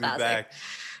 taking me Classic.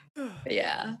 back.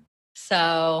 Yeah.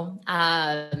 So,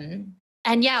 and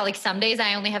yeah, like some days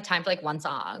I only have time for like one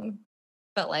song,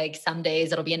 but like some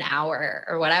days it'll be an hour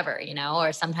or whatever, you know,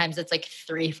 or sometimes it's like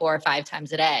 3, 4, 5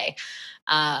 times a day.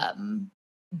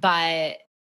 But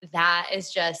that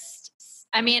is just,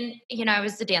 I mean, you know, I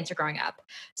was a dancer growing up.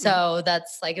 Mhm. So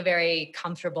that's like a very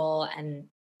comfortable and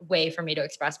way for me to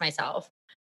express myself.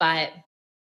 But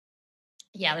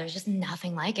yeah, there's just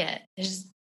nothing like it. There's just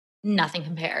nothing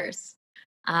compares.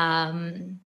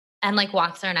 Um, and like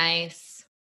walks are nice.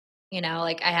 You know,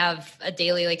 like I have a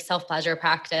daily like self pleasure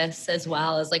practice as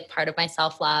well as like part of my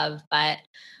self love. But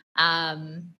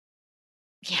um,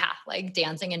 yeah, like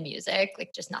dancing and music,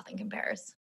 like just nothing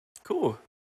compares. Cool.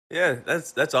 Yeah,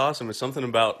 that's awesome. It's something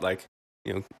about like,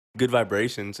 good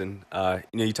vibrations and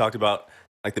you talked about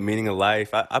like the meaning of life.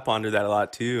 I ponder that a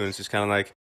lot too. And it's just kind of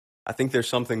like I think there's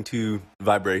something to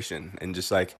vibration and just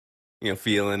like,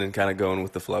 feeling and kind of going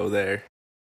with the flow there.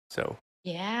 So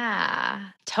Yeah, yeah.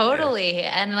 totally.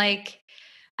 And like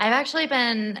I've actually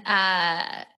been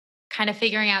kind of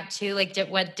figuring out too, like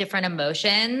what different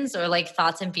emotions or like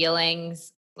thoughts and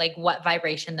feelings, like what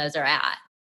vibration those are at.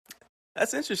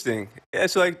 That's interesting. Yeah,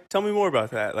 so like tell me more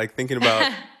about that. Like thinking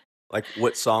about like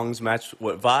what songs match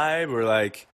what vibe or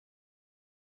like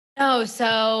No,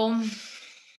 so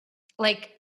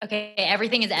like, okay,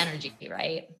 everything is energy,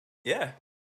 right? yeah.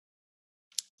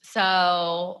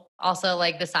 So also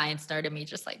like the science nerd in me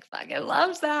just like fucking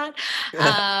loves that.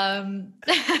 Um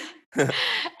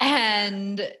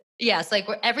and yes, like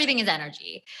everything is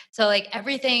energy. So like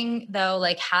everything though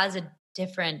like has a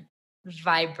different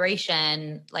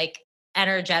vibration, like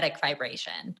energetic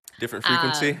vibration. Different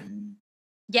frequency. Um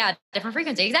yeah, different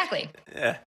frequency, exactly.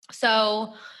 Yeah.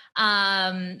 So,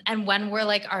 and when we're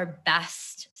like our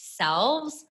best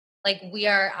selves, like we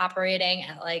are operating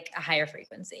at like a higher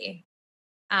frequency.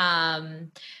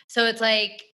 Um, so it's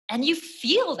like, and you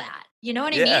feel that, you know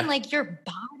what I mean? Yeah. Like your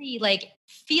body like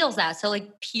feels that. So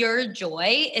like pure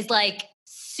joy is like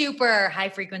super high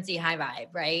frequency, high vibe,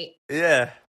 right? Yeah.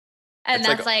 And It's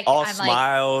like that's like, all I'm like,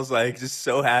 smiles, like just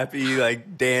so happy,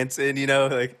 like dancing,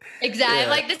 like exactly. yeah.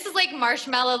 Like this is like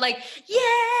marshmallow, like,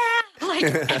 yeah, like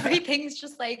everything's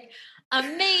just like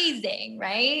amazing,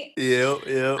 right? Yep,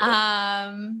 yep.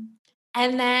 Um,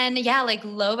 and then yeah, like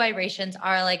low vibrations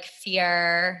are like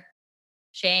fear,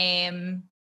 shame,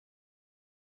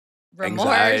 remorse,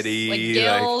 like Anxiety, like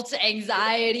guilt,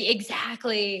 anxiety.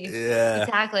 Exactly. yeah.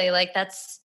 Exactly. Like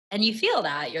that's and you feel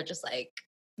that. You're just like,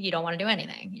 you don't want to do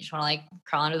anything. You just want to like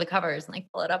crawl under the covers and like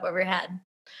pull it up over your head.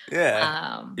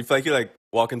 Yeah. Um You feel like you're like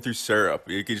walking through syrup.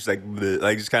 You could just like bleh,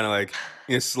 like just kind of like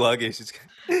sluggish.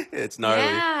 It's gnarly.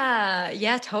 yeah,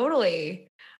 yeah, totally.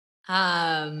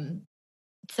 Um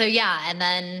So yeah, and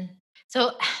then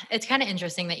so it's kind of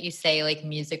interesting that you say like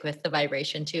music with the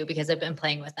vibration too, because I've been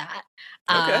playing with that.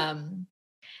 Okay. Um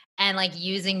and like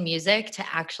using music to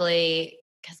actually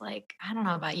because like I don't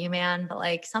know about you, man, but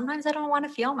like sometimes I don't want to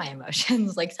feel my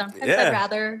emotions. Like sometimes I'd Yeah.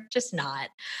 rather just not.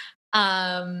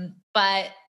 But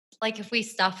like if we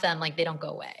stuff them, like they don't go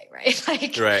away, right?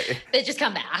 Like Right. they just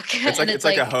come back. It's like And it's it's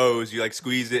like a like hose. You like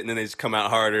squeeze it and then they just come out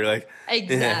harder. Like yeah.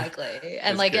 exactly.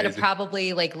 And It's like at a crazy.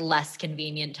 probably like less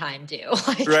convenient time too,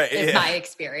 like Right. in Yeah. my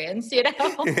experience, you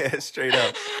know? Yeah. Straight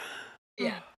up.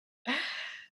 Yeah.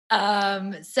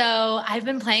 So I've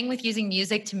been playing with using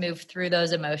music to move through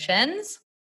those emotions.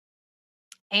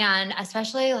 And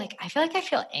especially like I feel like I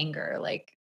feel anger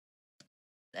like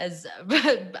as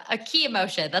a key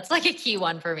emotion. That's like a key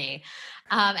one for me.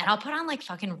 And I'll put on like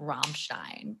fucking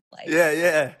Rammstein, Yeah,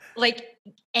 yeah. like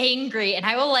angry, and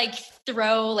I will like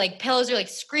throw like pillows or like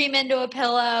scream into a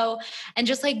pillow and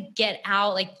just like get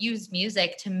out, like use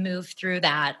music to move through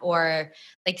that, or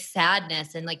like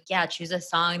sadness, and like yeah, choose a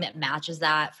song that matches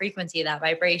that frequency, that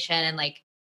vibration, and like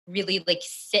really like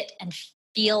sit and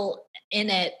feel in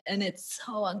it. And it's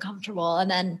so uncomfortable. And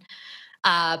then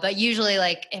but usually,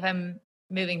 like, if I'm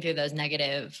moving through those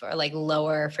negative or like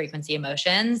lower frequency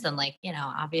emotions, then like,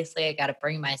 obviously I got to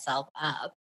bring myself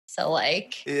up. So,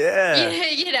 like,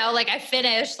 Yeah. like I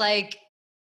finished like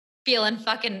feeling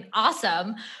fucking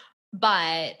awesome.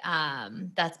 But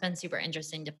that's been super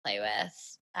interesting to play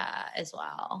with as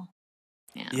well.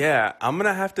 Yeah. Yeah, I'm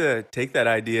gonna have to take that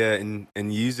idea and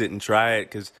use it and try it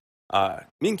because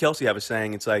me and Kelsey have a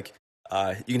saying. It's like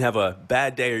you can have a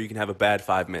bad day or you can have a bad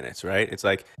 5 minutes, right? It's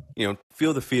like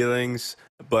feel the feelings,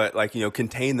 but like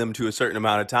contain them to a certain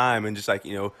amount of time and just like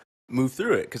move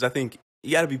through it. Because I think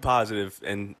you got to be positive,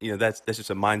 and that's just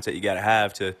a mindset you got to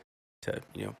have to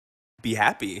be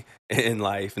happy in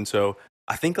life. And so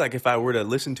I think like if I were to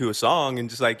listen to a song and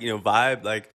just like vibe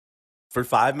like for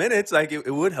 5 minutes, like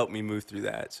it would help me move through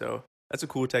that. So that's a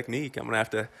cool technique. I'm gonna have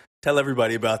to tell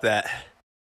everybody about that.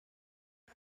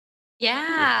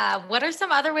 Yeah. What are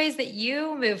some other ways that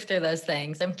you move through those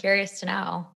things? I'm curious to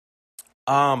know.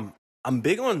 I'm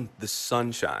big on the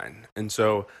sunshine, and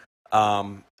so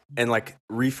and like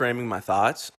reframing my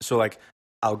thoughts. So like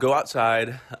I'll go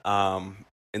outside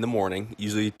in the morning,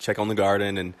 usually check on the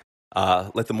garden and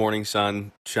let the morning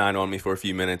sun shine on me for a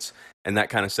few minutes, and that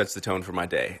kind of sets the tone for my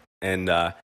day. And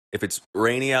if it's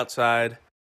rainy outside,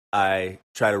 I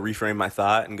try to reframe my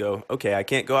thought and go, okay, I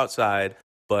can't go outside,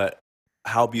 but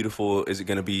how beautiful is it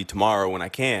going to be tomorrow when I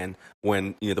can,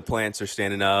 when the plants are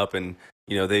standing up and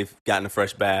they've gotten a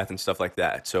fresh bath and stuff like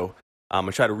that. So I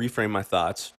try to reframe my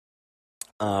thoughts,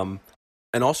 um,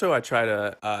 and also I try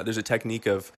to. There's a technique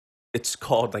of it's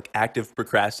called like active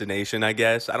procrastination. I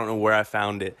guess I don't know where I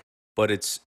found it, but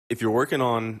it's if you're working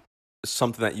on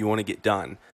something that you want to get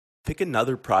done, pick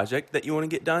another project that you want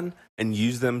to get done and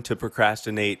use them to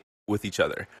procrastinate with each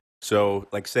other. So,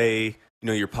 like, say,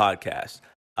 your podcast.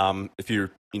 If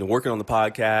you're, working on the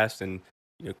podcast and,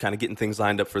 kind of getting things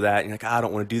lined up for that, and you're like, I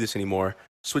don't want to do this anymore,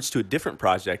 switch to a different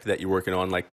project that you're working on,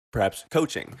 like perhaps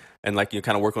coaching, and like,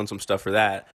 kind of work on some stuff for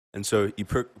that. And so you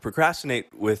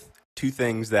procrastinate with two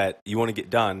things that you want to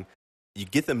get done. You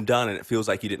get them done, and it feels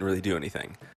like you didn't really do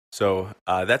anything. So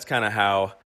that's kind of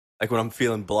how, like, when I'm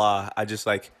feeling blah, I just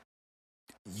like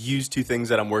use two things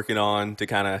that I'm working on to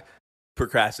kind of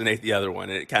procrastinate the other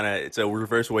one. And it's a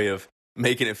reverse way of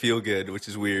making it feel good, which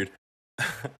is weird.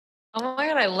 Oh my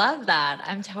God, I love that.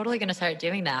 I'm totally going to start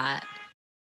doing that.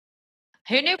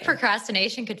 Who knew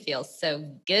procrastination could feel so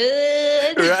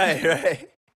good? Right.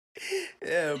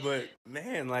 Yeah, but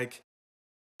man, like,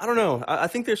 I don't know. I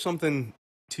think there's something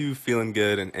to feeling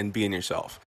good and being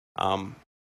yourself.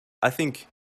 I think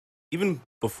even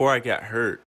before I got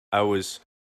hurt, I was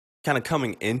kind of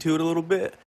coming into it a little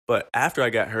bit. But after I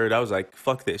got hurt, I was like,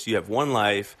 fuck this. You have one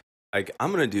life. Like,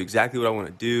 I'm going to do exactly what I want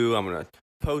to do. I'm going to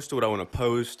post what I want to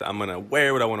post. I'm going to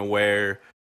wear what I want to wear.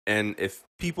 And if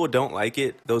people don't like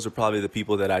it, those are probably the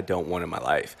people that I don't want in my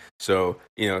life. So,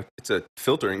 it's a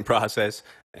filtering process.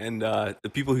 And the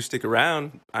people who stick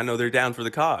around, I know they're down for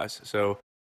the cause. So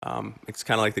it's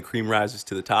kind of like the cream rises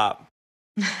to the top.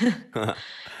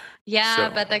 Yeah,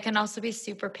 So, but that can also be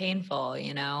super painful,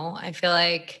 I feel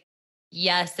like,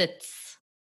 yes, it's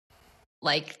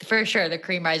like for sure the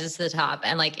cream rises to the top,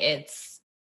 and like it's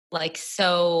like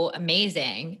so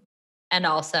amazing. And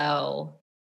also,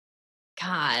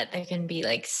 God, there can be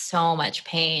like so much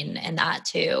pain in that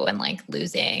too, and like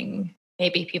losing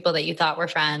maybe people that you thought were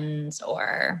friends,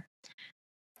 or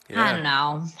I don't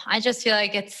yeah. know. I just feel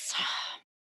like it's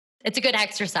a good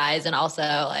exercise, and also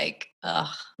like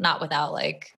not without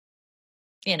like,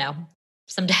 you know,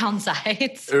 some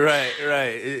downsides. Right.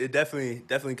 It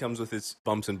definitely comes with its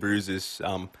bumps and bruises.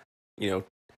 You know,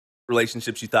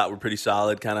 relationships you thought were pretty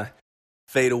solid kind of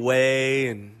fade away,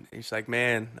 and it's like,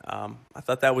 man, I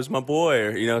thought that was my boy,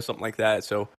 or something like that.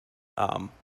 So,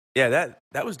 um, yeah,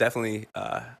 that was definitely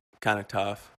kind of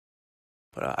tough.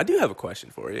 But I do have a question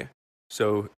for you.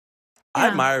 So, I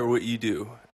Yeah. admire what you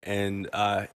do, and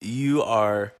you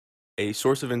are a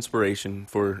source of inspiration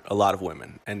for a lot of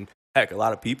women, and heck, a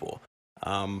lot of people.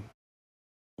 Um,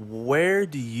 where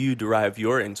do you derive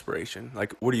your inspiration?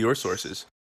 Like, what are your sources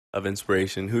of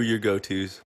inspiration? Who are your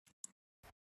go-tos?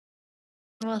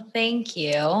 Well, thank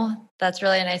you. That's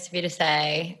really nice of you to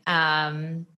say.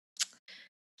 That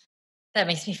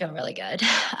makes me feel really good.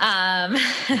 Um,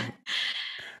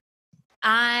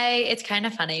 it's kind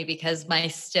of funny because my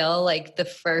still like the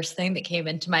first thing that came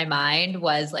into my mind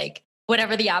was like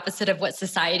whatever the opposite of what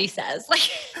society says. Like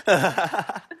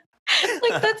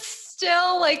that's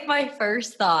still like my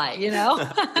first thought, you know?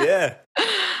 Yeah.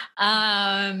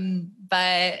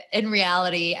 But in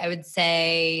reality, I would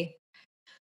say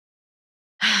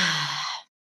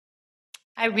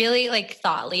I really like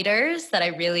thought leaders that I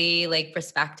really like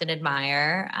respect and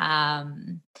admire.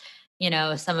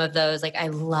 Some of those, like I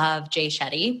love Jay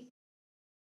Shetty.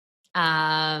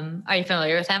 Are you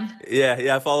familiar with him?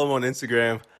 Yeah, I follow him on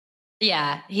Instagram.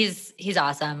 Yeah, he's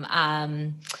awesome.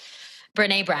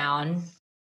 Brene Brown.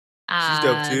 She's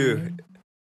dope too.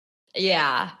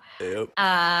 Yeah. Yep.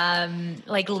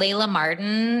 Like Layla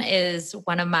Martin is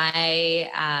one of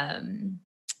my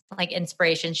like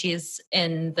inspiration. She's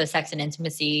in the sex and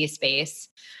intimacy space.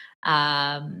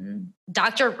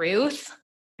 Dr. Ruth.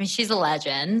 I mean, she's a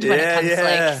legend when it comes to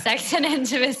like sex and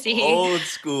intimacy. Old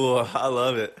school. I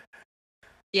love it.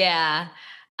 Yeah.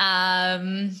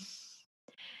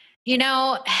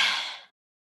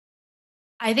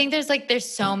 I think there's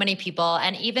so many people,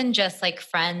 and even just like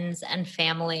friends and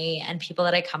family and people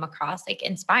that I come across like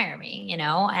inspire me,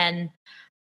 and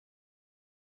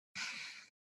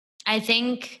I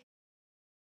think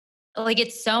like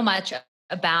it's so much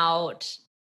about,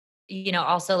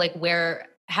 also like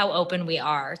how open we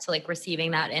are to like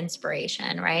receiving that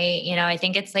inspiration, right? I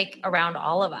think it's like around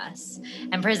all of us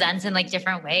and presents in like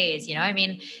different ways, I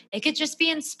mean, it could just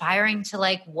be inspiring to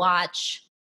like watch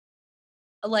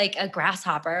like a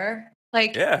grasshopper,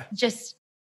 like just,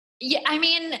 yeah, I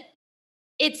mean,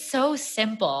 it's so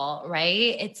simple,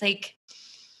 right? It's like,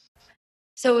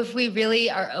 so if we really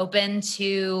are open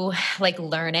to like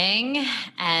learning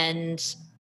and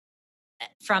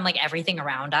from like everything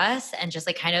around us and just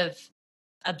like kind of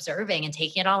observing and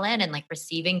taking it all in and like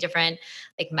receiving different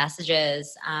like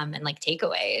messages and like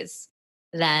takeaways,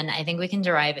 then I think we can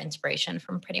derive inspiration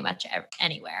from pretty much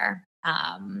anywhere.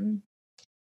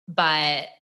 But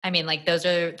I mean, like those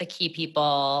are the key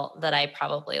people that I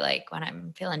probably like when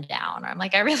I'm feeling down or I'm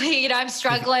like, I really, I'm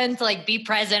struggling to like be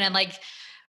present and like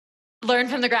learn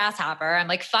from the grasshopper. I'm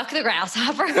like, fuck the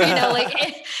grasshopper,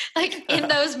 like in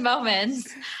those moments,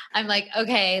 I'm like,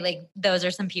 okay, like those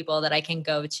are some people that I can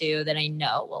go to that I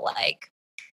know will like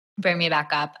bring me back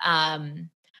up.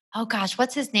 Oh gosh,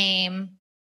 what's his name?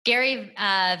 Gary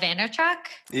Vaynerchuk.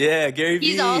 Yeah, Gary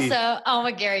V. He's also, oh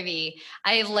my Gary V.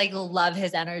 I like love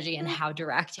his energy and how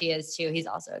direct he is too. He's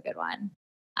also a good one.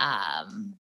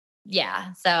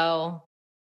 Yeah. So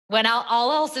when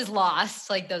all else is lost,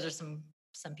 like those are some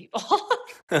people.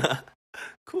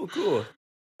 Cool.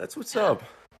 That's what's up.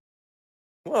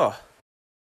 Well,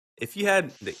 if you had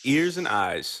the ears and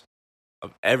eyes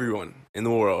of everyone in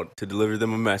the world to deliver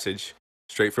them a message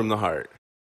straight from the heart,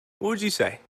 what would you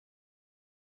say?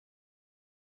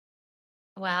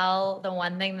 Well, the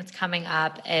one thing that's coming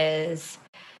up is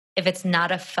if it's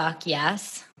not a fuck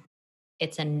yes,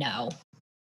 it's a no.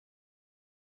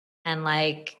 And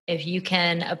like if you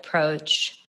can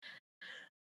approach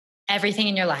everything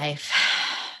in your life,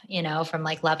 from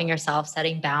like loving yourself,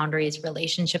 setting boundaries,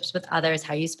 relationships with others,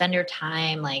 how you spend your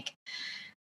time, like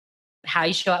how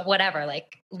you show up, whatever,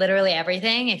 like literally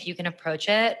everything. If you can approach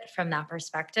it from that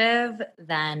perspective,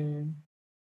 then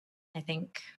I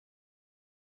think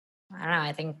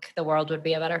the world would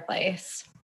be a better place.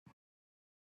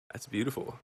 That's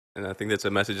beautiful. And I think that's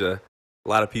a message a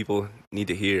lot of people need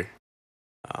to hear.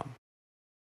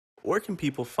 Where can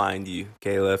people find you,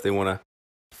 Kayla, if they want to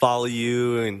follow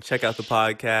you and check out the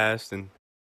podcast and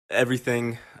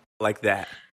everything like that?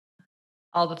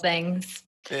 All the things.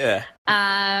 Yeah.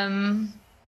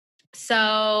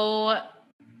 So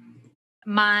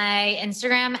my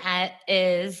Instagram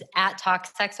is at Talk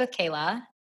Sex with Kayla.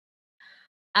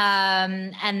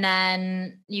 And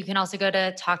then you can also go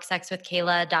to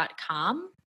talksexwithkayla.com.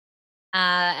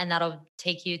 And that'll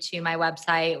take you to my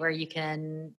website where you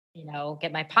can,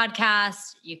 get my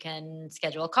podcast. You can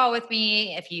schedule a call with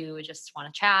me if you just want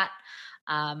to chat.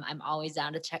 I'm always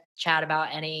down to chat about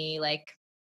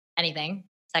anything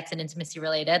sex and intimacy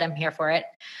related. I'm here for it.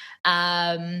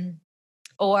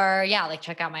 Or yeah, like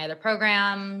check out my other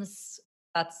programs.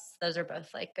 Those are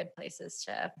both like good places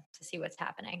to see what's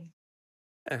happening.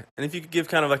 Yeah. And if you could give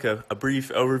kind of like a brief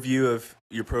overview of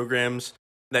your programs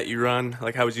that you run,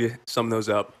 like how would you sum those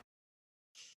up?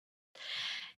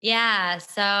 Yeah.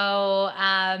 So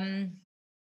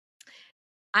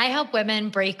I help women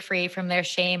break free from their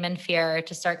shame and fear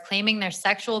to start claiming their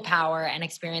sexual power and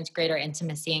experience greater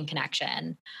intimacy and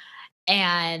connection.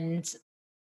 And,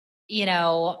 you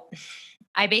know,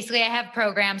 I have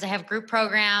programs. I have group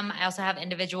program. I also have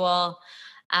individual.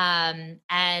 And,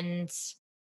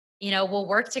 we'll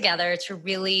work together to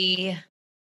really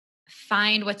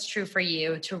find what's true for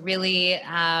you, to really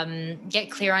get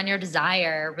clear on your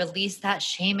desire, release that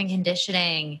shame and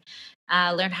conditioning,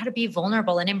 learn how to be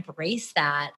vulnerable and embrace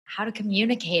that, how to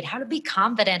communicate, how to be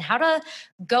confident, how to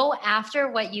go after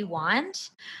what you want.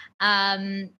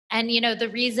 And the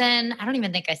reason, I don't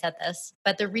even think I said this,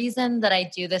 but the reason that I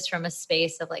do this from a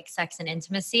space of like sex and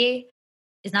intimacy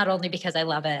is not only because I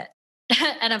love it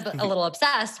and I'm a little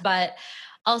obsessed, but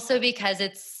also because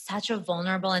it's such a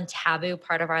vulnerable and taboo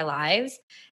part of our lives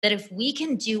that if we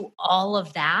can do all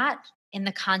of that in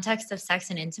the context of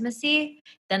sex and intimacy,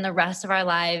 then the rest of our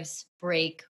lives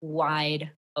break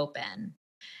wide open.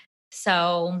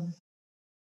 So,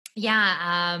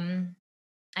 yeah,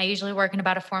 I usually work in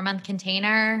about a 4-month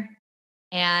container.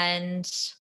 And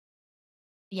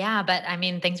yeah, but I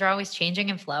mean, things are always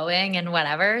changing and flowing and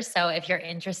whatever. So if you're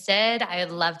interested, I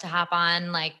would love to hop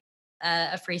on like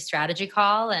a free strategy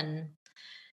call and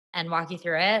walk you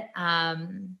through it.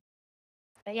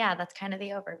 But yeah, that's kind of the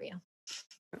overview.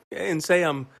 And say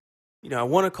I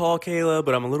want to call Kayla,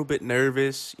 but I'm a little bit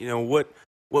nervous. What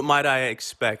might I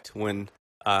expect when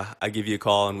I give you a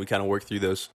call and we kind of work through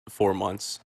those 4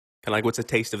 months? Kind of like, what's a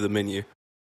taste of the menu?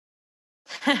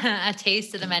 A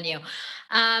taste of the menu.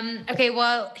 Okay,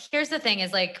 well, here's the thing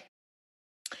is like,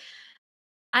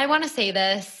 I want to say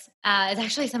this. It's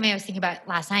actually something I was thinking about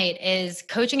last night is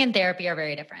coaching and therapy are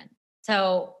very different.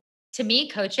 So to me,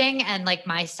 coaching and like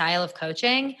my style of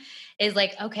coaching is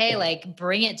like, okay, like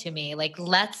bring it to me. Like,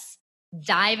 let's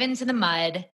dive into the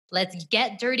mud. Let's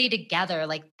get dirty together.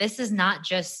 Like, this is not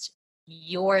just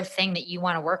your thing that you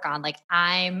want to work on. Like,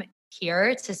 I'm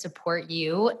here to support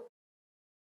you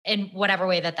in whatever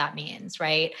way that means.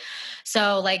 Right.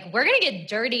 So, like, we're going to get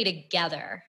dirty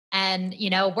together and,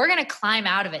 we're going to climb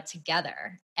out of it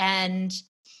together. And,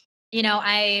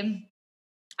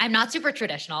 I'm not super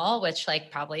traditional, which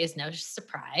like probably is no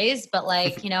surprise, but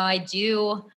like, I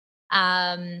do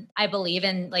I believe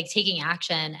in like taking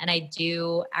action, and I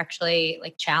do actually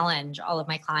like challenge all of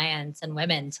my clients and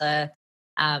women to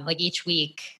like each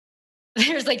week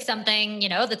there's like something,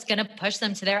 that's going to push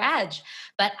them to their edge,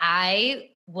 but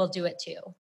I will do it too.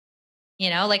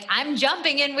 Like I'm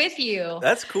jumping in with you.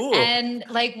 That's cool. And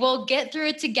like we'll get through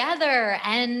it together,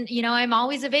 and I'm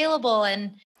always available.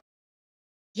 And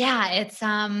yeah, it's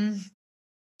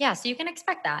yeah, so you can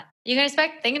expect that. You can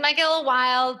expect things might get a little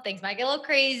wild, things might get a little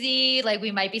crazy, like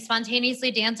we might be spontaneously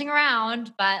dancing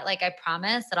around, but like I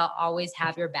promise that I'll always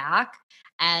have your back,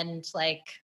 and like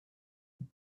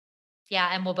yeah,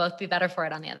 and we'll both be better for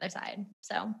it on the other side.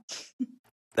 So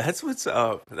That's what's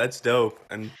up. That's dope.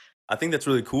 And I think that's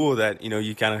really cool that,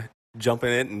 you kind of jump in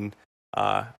it and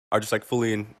are just like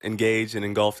fully engaged and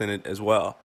engulfed in it as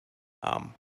well.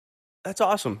 That's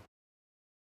awesome.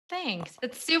 thanks.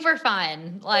 It's super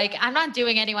fun. Like, I'm not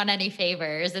doing anyone any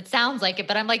favors. It sounds like it,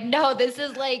 but I'm like, no, this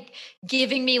is like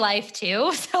giving me life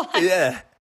too. So like, Yeah.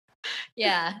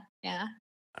 yeah. Yeah.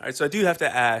 All right. So I do have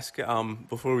to ask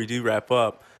before we do wrap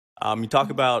up. You talk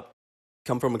about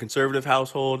come from a conservative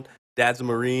household, dad's a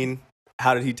Marine.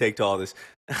 How did he take to all this?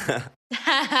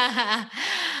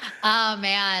 Oh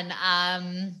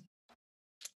man.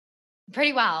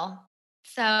 Pretty well.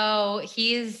 So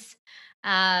he's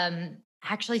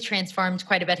actually transformed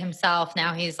quite a bit himself.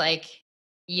 Now he's like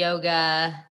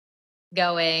yoga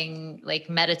going, like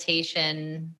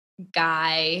meditation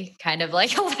guy, kind of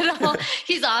like a little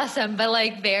he's awesome, but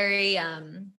like very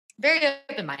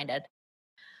open-minded.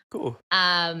 Cool.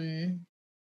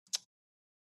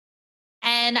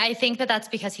 And I think that that's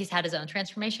because he's had his own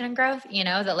transformation and growth,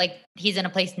 that like he's in a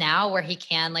place now where he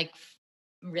can like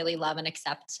really love and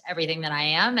accept everything that I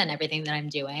am and everything that I'm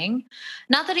doing.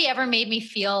 Not that he ever made me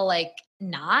feel like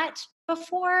not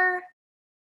before,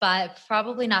 but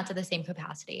probably not to the same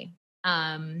capacity.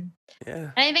 Yeah.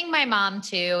 And I think my mom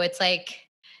too, it's like,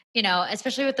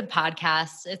 especially with the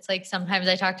podcast, it's like sometimes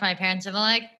I talk to my parents and I'm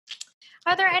like,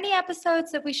 are there any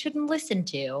episodes that we shouldn't listen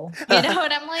to? And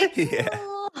I'm like, Yeah.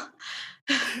 "Oh."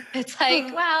 It's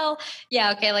like, well,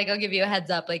 yeah, okay, like I'll give you a heads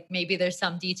up. Like maybe there's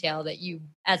some detail that you,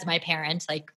 as my parent,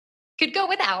 like could go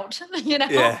without,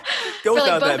 Yeah. Go for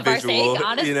like without both that of our visual, sake,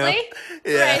 honestly.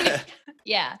 Yeah. Right.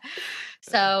 Yeah.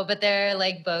 So, but they're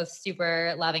like both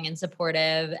super loving and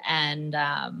supportive, and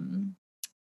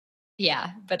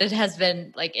Yeah, but it has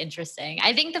been like interesting.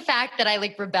 I think the fact that I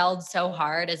like rebelled so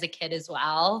hard as a kid as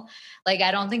well, like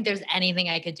I don't think there's anything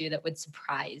I could do that would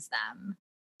surprise them.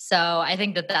 So I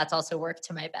think that that's also worked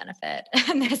to my benefit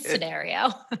in this It, scenario.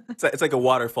 it's like a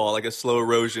waterfall, like a slow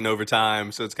erosion over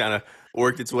time. So it's kind of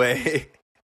worked its way.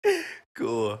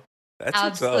 Cool. That's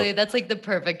what's Absolutely. up. That's like the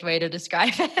perfect way to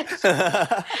describe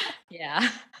it. Yeah.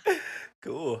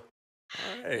 Cool.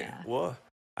 All right. Yeah. Well,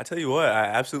 I tell you what, I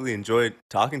absolutely enjoyed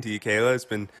talking to you, Kayla. It's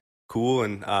been cool,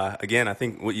 and again, I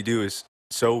think what you do is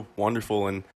so wonderful,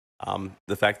 and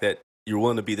the fact that you're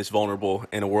willing to be this vulnerable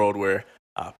in a world where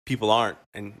people aren't,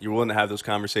 and you're willing to have those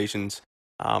conversations,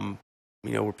 um,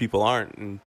 where people aren't,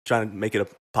 and trying to make it a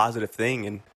positive thing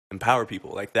and empower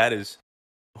people. Like that is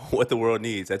what the world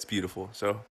needs. That's beautiful.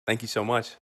 So thank you so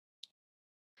much.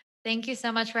 Thank you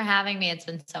so much for having me. It's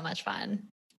been so much fun.